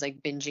I was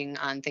like binging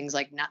on things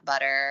like nut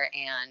butter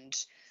and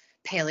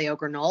paleo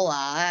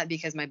granola,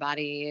 because my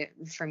body,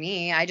 for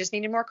me, I just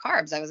needed more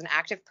carbs. I was an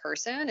active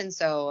person. And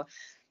so,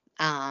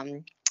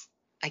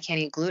 I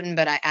can't eat gluten,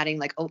 but adding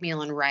like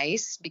oatmeal and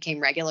rice became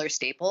regular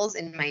staples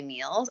in my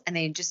meals, and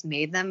they just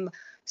made them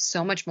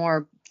so much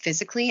more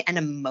physically and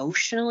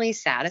emotionally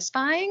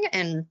satisfying.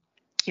 And,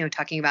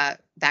 talking about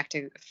back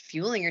to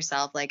fueling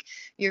yourself, like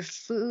your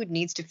food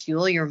needs to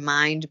fuel your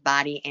mind,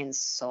 body, and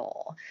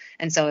soul.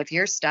 And so if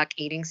you're stuck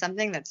eating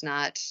something that's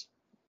not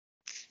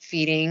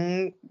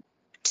feeding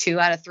 2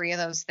 out of 3 of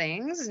those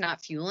things, is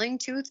not fueling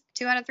two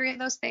out of 3 of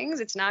those things,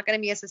 it's not going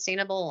to be a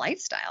sustainable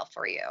lifestyle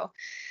for you.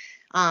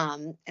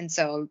 And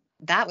so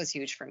that was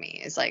huge for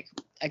me, is like,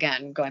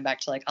 again, going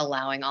back to like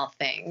allowing all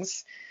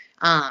things.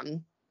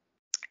 And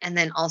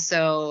then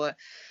also,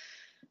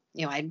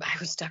 I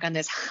was stuck on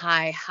this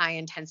high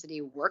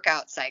intensity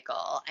workout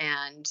cycle,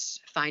 and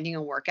finding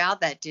a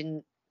workout that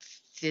didn't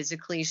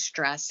physically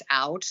stress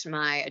out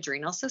my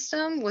adrenal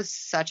system was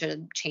such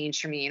a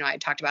change for me. I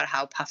talked about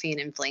how puffy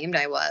and inflamed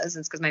I was.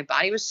 It's because my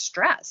body was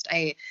stressed.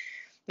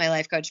 My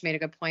life coach made a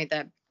good point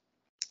that,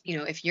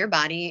 if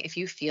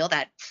you feel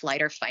that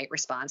flight or fight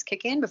response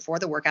kick in before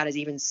the workout has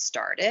even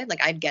started,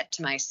 like I'd get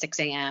to my 6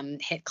 a.m.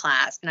 HIIT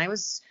class, and I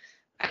was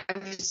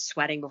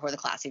sweating before the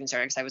class even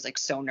started, because I was like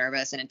so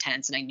nervous and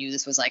intense. And I knew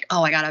this was like,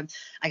 oh, I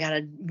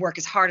gotta work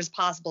as hard as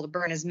possible to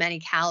burn as many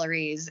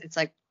calories. It's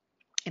like,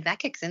 if that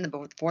kicks in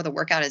before the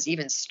workout has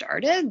even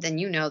started, then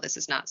this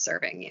is not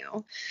serving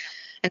you.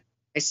 And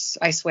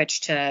I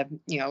switched to,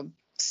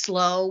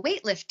 slow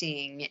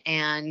weightlifting,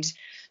 and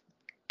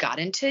got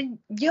into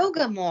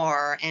yoga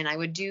more. And I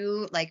would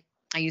do like,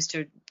 I used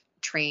to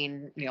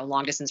train,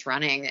 long distance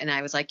running. And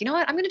I was like, you know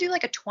what, I'm going to do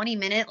like a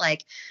 20-minute,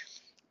 like,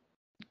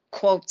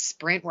 quote,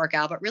 sprint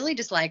workout, but really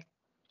just like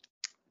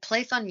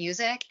play fun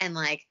music and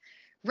like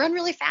run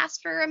really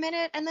fast for a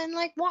minute and then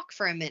like walk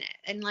for a minute,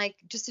 and like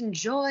just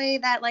enjoy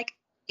that like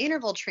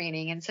interval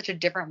training in such a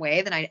different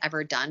way than I'd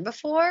ever done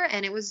before.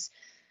 And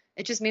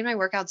it just made my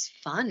workouts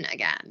fun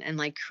again, and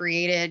like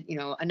created,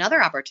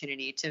 another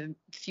opportunity to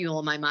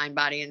fuel my mind,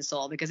 body, and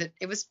soul, because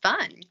it was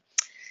fun.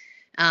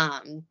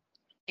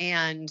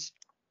 And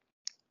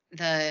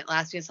the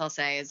last piece I'll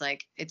say is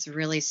like, it's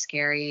really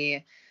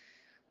scary,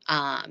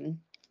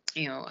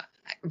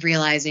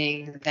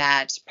 realizing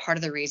that part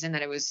of the reason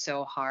that it was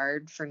so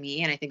hard for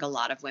me, and I think a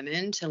lot of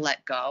women, to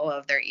let go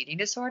of their eating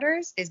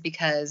disorders, is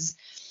because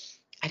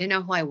I didn't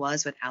know who I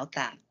was without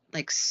that.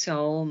 Like,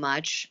 so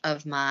much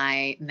of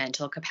my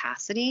mental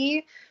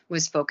capacity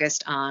was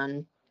focused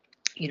on,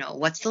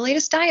 what's the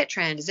latest diet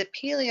trend? Is it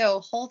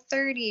paleo,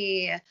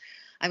 Whole30?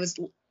 I was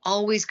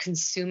always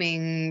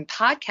consuming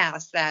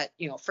podcasts that,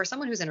 for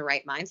someone who's in a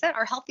right mindset,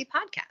 are healthy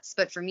podcasts.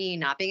 But for me,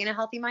 not being in a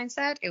healthy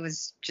mindset, it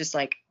was just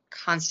like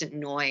constant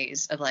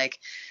noise of like,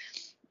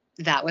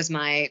 that was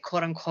my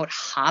quote unquote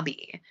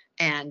hobby.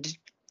 And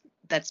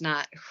that's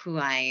not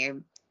who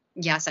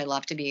yes, I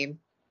love to be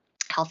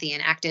healthy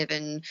and active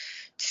and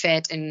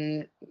fit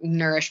and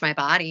nourish my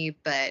body,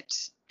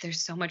 but there's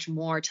so much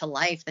more to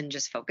life than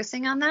just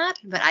focusing on that.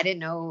 But I didn't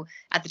know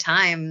at the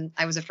time.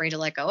 I was afraid to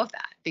let go of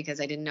that, because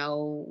I didn't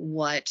know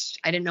what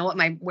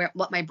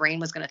my brain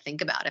was going to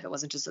think about if it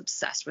wasn't just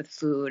obsessed with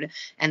food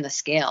and the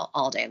scale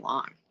all day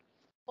long.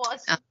 Well,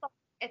 it's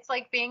it's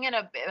like being in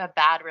a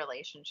bad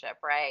relationship,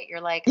 right?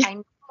 You're like, I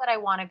know that I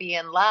want to be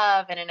in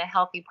love and in a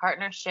healthy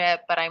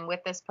partnership, but I'm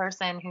with this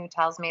person who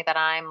tells me that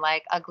I'm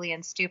like ugly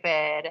and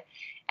stupid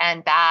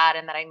and bad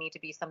and that I need to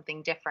be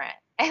something different.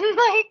 And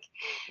like,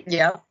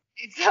 Yeah.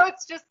 so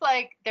it's just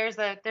like there's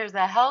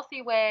a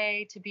healthy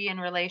way to be in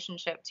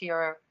relationship to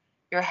your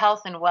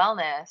health and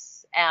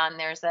wellness, and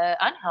there's a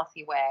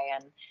unhealthy way,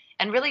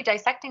 and really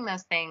dissecting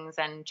those things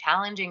and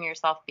challenging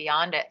yourself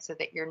beyond it so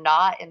that you're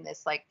not in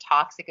this like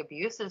toxic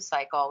abusive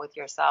cycle with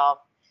yourself,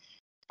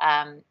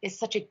 is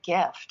such a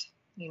gift.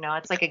 You know,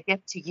 it's like a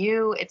gift to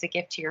you, it's a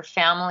gift to your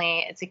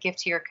family, it's a gift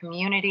to your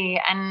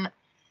community. And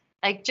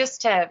like,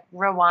 just to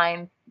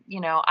rewind, you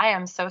know, I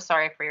am so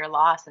sorry for your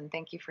loss, and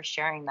thank you for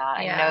sharing that.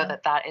 I know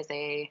that that is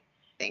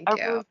Thank you.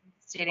 really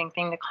devastating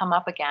thing to come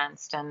up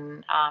against,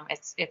 and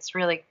it's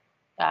really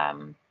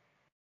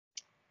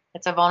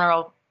it's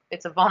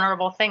a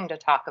vulnerable thing to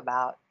talk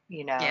about,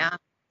 you know, Yeah.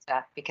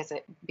 stuff,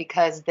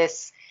 because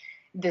this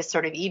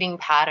sort of eating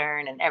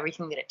pattern and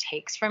everything that it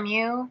takes from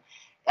you,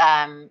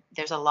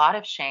 there's a lot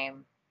of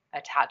shame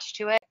attached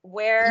to it.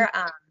 Where,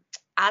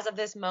 as of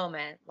this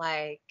moment,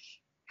 like,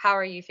 how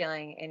are you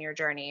feeling in your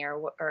journey,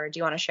 or do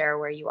you want to share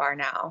where you are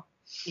now?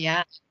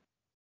 Yeah.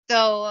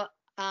 So,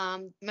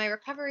 my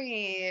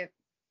recovery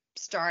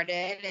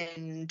started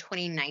in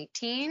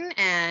 2019,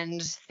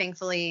 and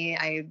thankfully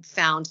I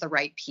found the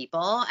right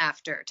people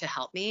to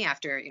help me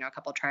after, you know, a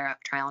couple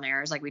trial and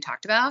errors like we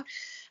talked about,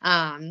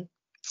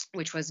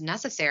 which was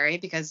necessary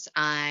because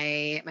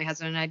my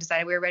husband and I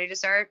decided we were ready to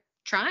start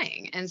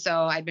trying. And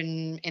so I'd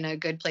been in a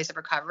good place of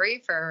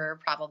recovery for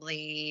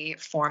probably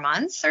 4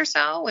 months or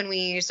so when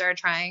we started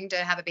trying to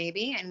have a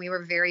baby, and we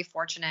were very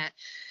fortunate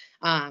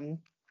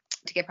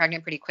to get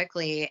pregnant pretty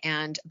quickly.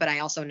 But I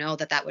also know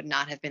that would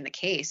not have been the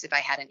case if I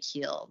hadn't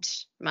healed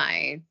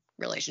my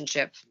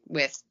relationship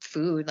with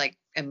food, like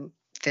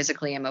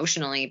physically,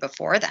 emotionally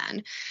before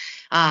then.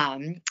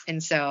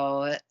 And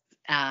so,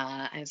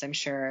 as I'm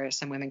sure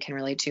some women can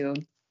relate to,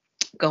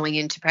 going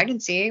into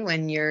pregnancy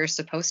when you're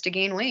supposed to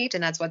gain weight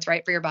and that's what's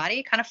right for your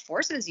body, kind of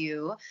forces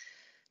you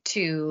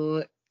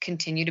to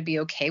continue to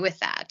be okay with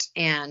that.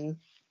 And,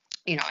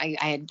 you know,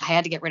 I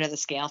had to get rid of the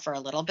scale for a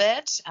little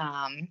bit.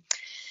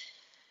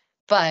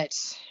 But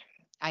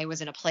I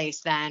was in a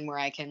place then where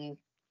I can,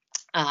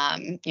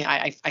 you know,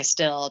 I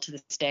still to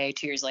this day,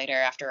 2 years later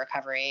after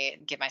recovery,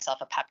 give myself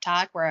a pep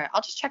talk where I'll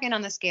just check in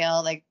on the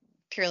scale, like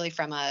purely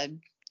from a,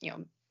 you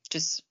know,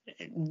 just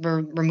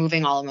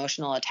removing all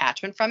emotional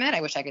attachment from it.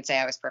 I wish I could say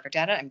I was perfect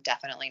at it. I'm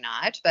definitely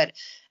not. But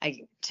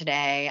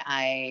today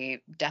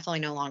I definitely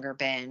no longer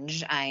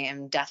binge. I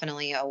am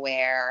definitely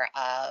aware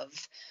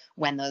of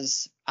when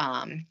those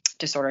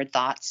disordered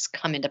thoughts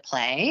come into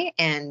play,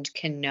 and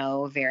can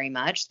know very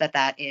much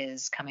that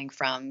is coming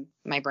from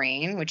my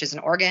brain, which is an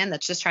organ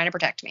that's just trying to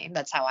protect me.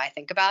 That's how I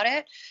think about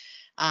it.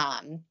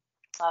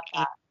 Love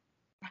that.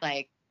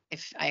 Like,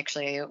 if I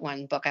actually,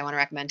 one book I want to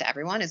recommend to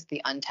everyone is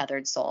The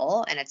Untethered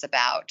Soul, and it's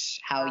about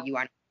how you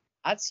are not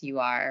thoughts, you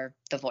are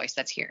the voice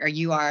that's here, or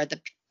you are the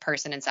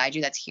person inside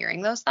you that's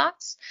hearing those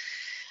thoughts.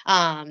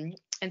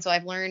 And so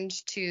I've learned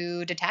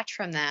to detach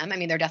from them. I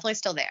mean, they're definitely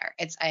still there.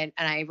 And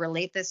I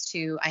relate this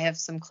to, I have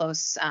some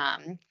close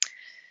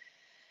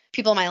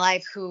people in my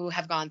life who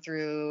have gone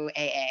through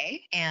AA,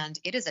 and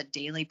it is a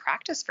daily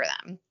practice for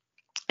them.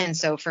 And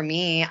so for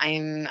me,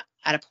 I'm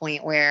at a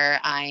point where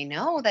I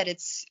know that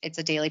it's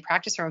a daily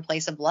practice from a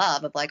place of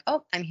love, of like,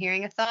 oh, I'm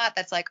hearing a thought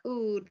that's like,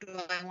 ooh, do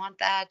I want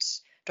that?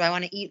 Do I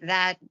want to eat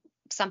that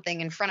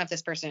something in front of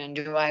this person?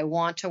 Do I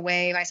want to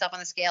weigh myself on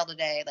the scale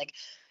today? Like,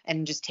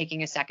 and just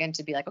taking a second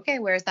to be like, okay,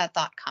 where's that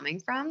thought coming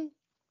from?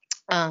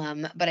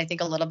 But I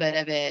think a little bit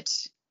of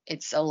it's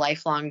a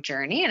lifelong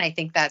journey, and I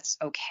think that's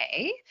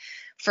okay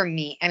for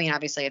me. I mean,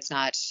 obviously it's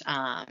not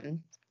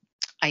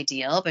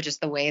ideal, but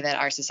just the way that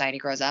our society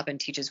grows up and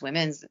teaches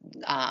women's,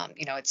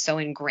 you know, it's so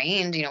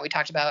ingrained. You know, we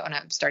talked about when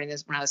I'm starting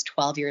this when I was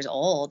 12 years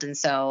old, and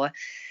so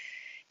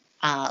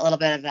a little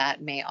bit of that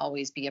may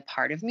always be a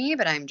part of me,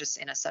 but I'm just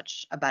in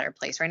such a better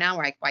place right now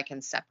where I can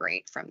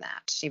separate from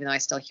that. Even though I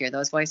still hear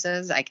those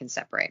voices, I can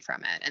separate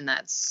from it. And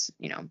that's,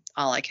 you know,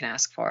 all I can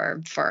ask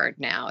for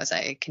now as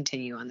I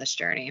continue on this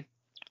journey.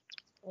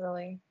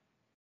 Really?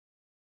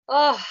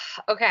 Oh,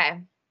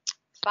 okay.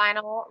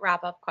 Final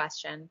wrap-up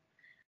question.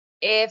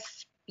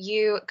 If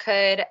you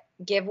could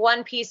give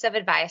one piece of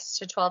advice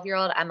to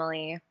 12-year-old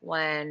Emily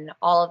when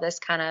all of this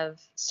kind of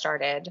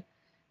started,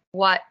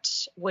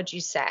 what would you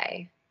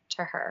say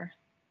to her?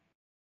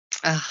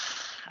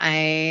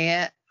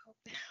 I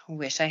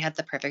wish I had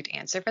the perfect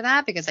answer for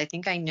that, because I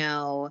think I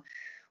know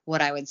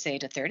what I would say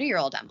to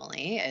 30-year-old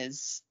Emily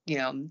is, you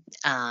know,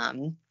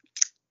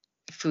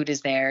 food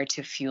is there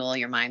to fuel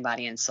your mind,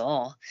 body, and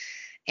soul.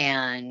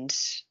 And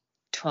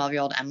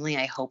 12-year-old Emily,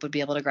 I hope, would be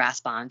able to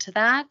grasp onto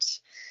that.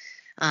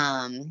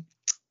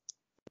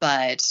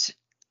 But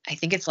I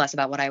think it's less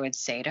about what I would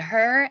say to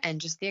her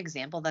and just the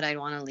example that I'd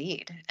want to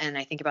lead. And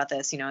I think about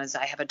this, you know, as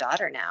I have a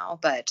daughter now,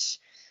 but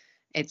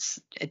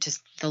it's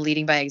just the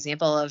leading by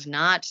example of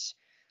not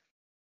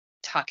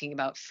talking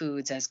about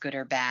foods as good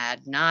or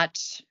bad, not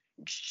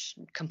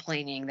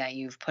complaining that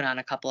you've put on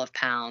a couple of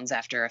pounds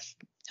after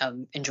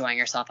enjoying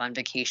yourself on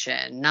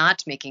vacation,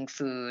 not making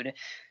food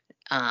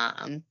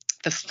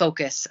the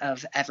focus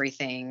of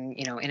everything,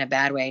 in a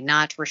bad way,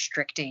 not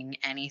restricting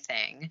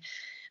anything.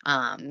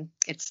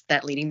 It's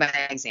that leading by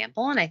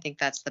example. And I think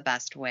that's the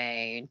best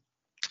way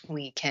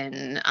we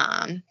can,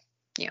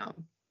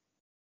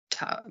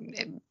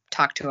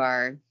 talk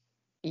to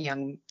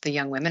the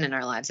young women in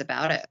our lives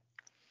about it.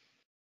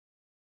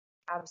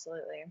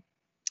 Absolutely.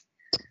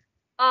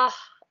 Oh,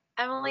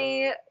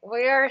 Emily,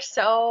 we are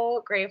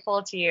so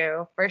grateful to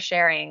you for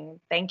sharing.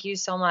 Thank you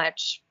so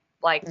much.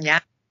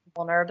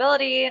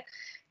 Vulnerability,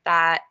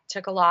 that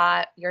took a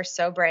lot. You're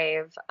so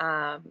brave.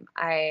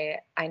 I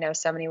know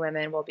so many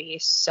women will be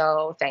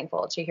so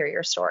thankful to hear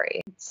your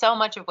story. So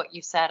much of what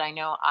you said, I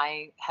know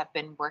I have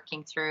been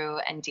working through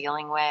and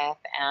dealing with,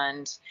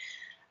 and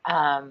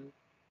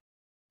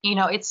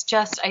it's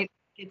just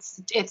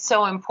it's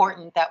so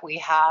important that we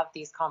have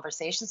these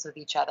conversations with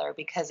each other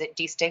because it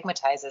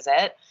destigmatizes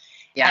it.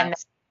 Yeah. And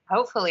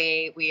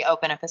hopefully we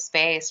open up a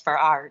space for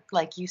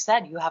like you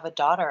said, you have a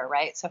daughter,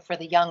 right? So for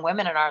the young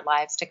women in our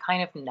lives to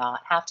kind of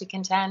not have to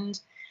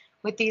contend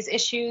with these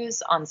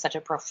issues on such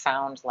a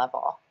profound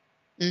level.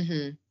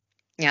 Mm-hmm.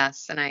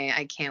 Yes. And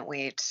I can't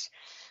wait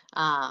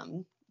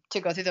to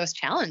go through those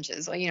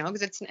challenges,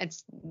 because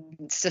it's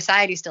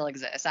society still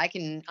exists. I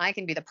can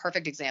be the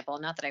perfect example,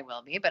 not that I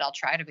will be, but I'll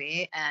try to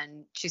be.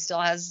 And she still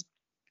has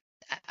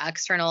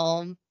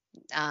external,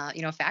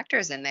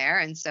 factors in there.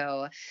 And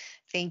so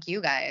thank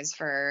you guys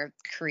for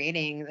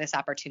creating this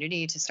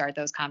opportunity to start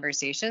those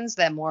conversations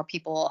that more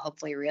people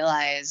hopefully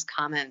realize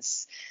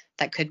comments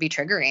that could be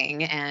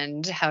triggering,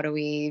 and how do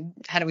we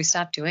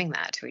stop doing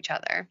that to each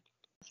other.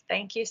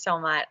 Thank you so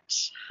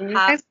much.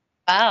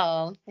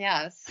 Well,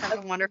 yes.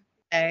 Have a wonderful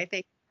day.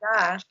 Thank you.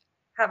 Yeah.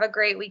 Have a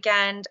great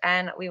weekend,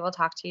 and we will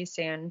talk to you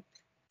soon.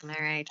 All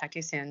right. Talk to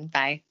you soon.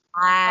 Bye.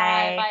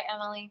 Bye. Bye,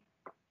 Emily.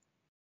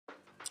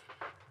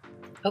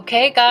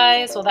 Okay,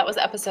 guys. Well, that was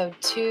episode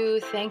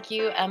 2. Thank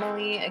you,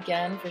 Emily,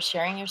 again for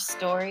sharing your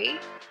story.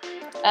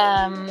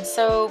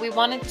 So we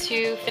wanted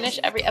to finish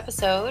every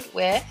episode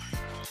with,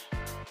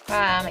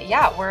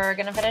 we're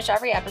going to finish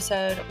every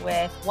episode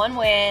with one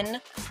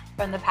win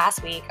from the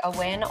past week, a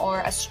win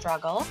or a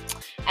struggle,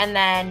 and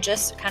then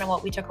just kind of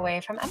what we took away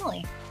from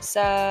Emily.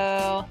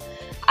 So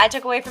I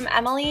took away from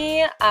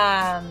Emily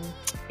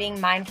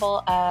being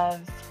mindful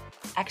of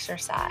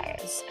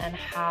exercise and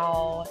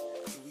how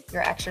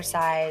your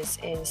exercise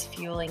is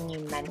fueling you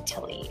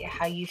mentally,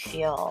 how you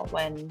feel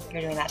when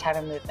you're doing that type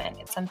of movement.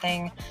 It's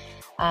something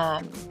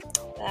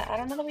that I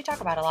don't know that we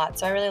talk about a lot.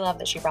 So I really love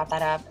that she brought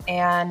that up.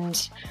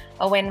 And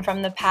a win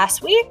from the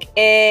past week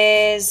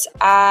is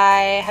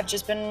I have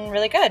just been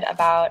really good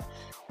about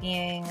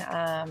being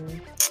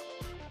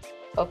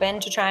open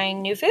to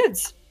trying new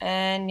foods.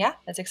 And yeah,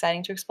 it's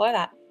exciting to explore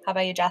that. How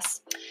about you,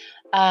 Jess?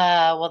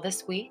 Well,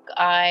 this week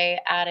I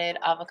added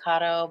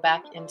avocado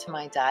back into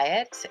my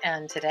diet,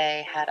 and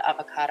today had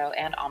avocado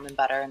and almond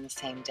butter in the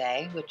same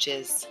day, which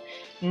is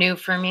new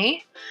for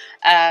me.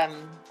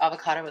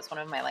 Avocado was one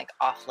of my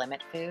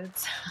off-limit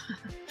foods.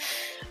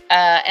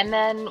 And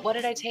then what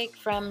did I take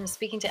from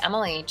speaking to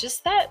Emily?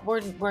 Just that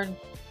we're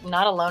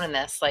not alone in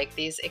this.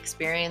 These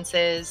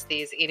experiences,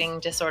 these eating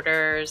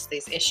disorders,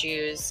 these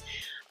issues.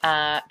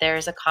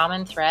 There's a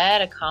common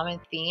thread, a common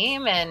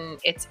theme, and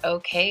it's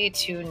okay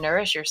to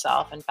nourish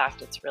yourself. In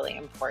fact, it's really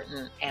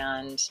important,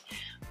 and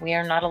we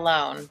are not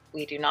alone.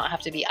 We do not have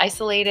to be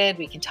isolated.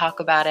 We can talk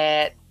about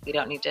it. We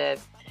don't need to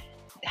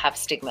have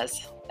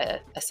stigmas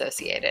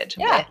associated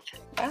with. Yeah,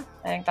 I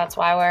think that's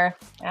why we're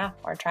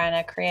trying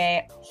to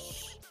create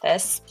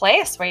this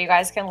place where you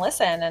guys can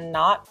listen and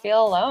not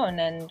feel alone,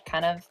 and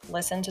kind of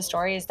listen to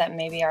stories that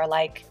maybe are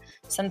like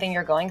something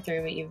you're going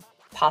through, but you've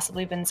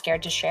possibly been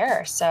scared to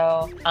share.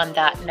 So on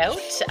that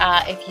note,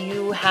 if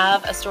you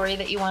have a story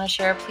that you want to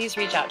share, please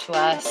reach out to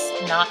us.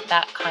 Not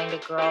That Kind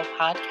of Girl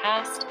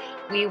podcast.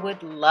 We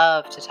would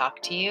love to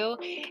talk to you,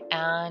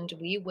 and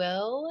we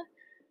will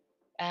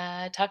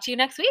talk to you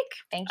next week.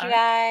 Thank you,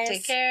 guys.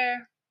 Take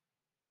care.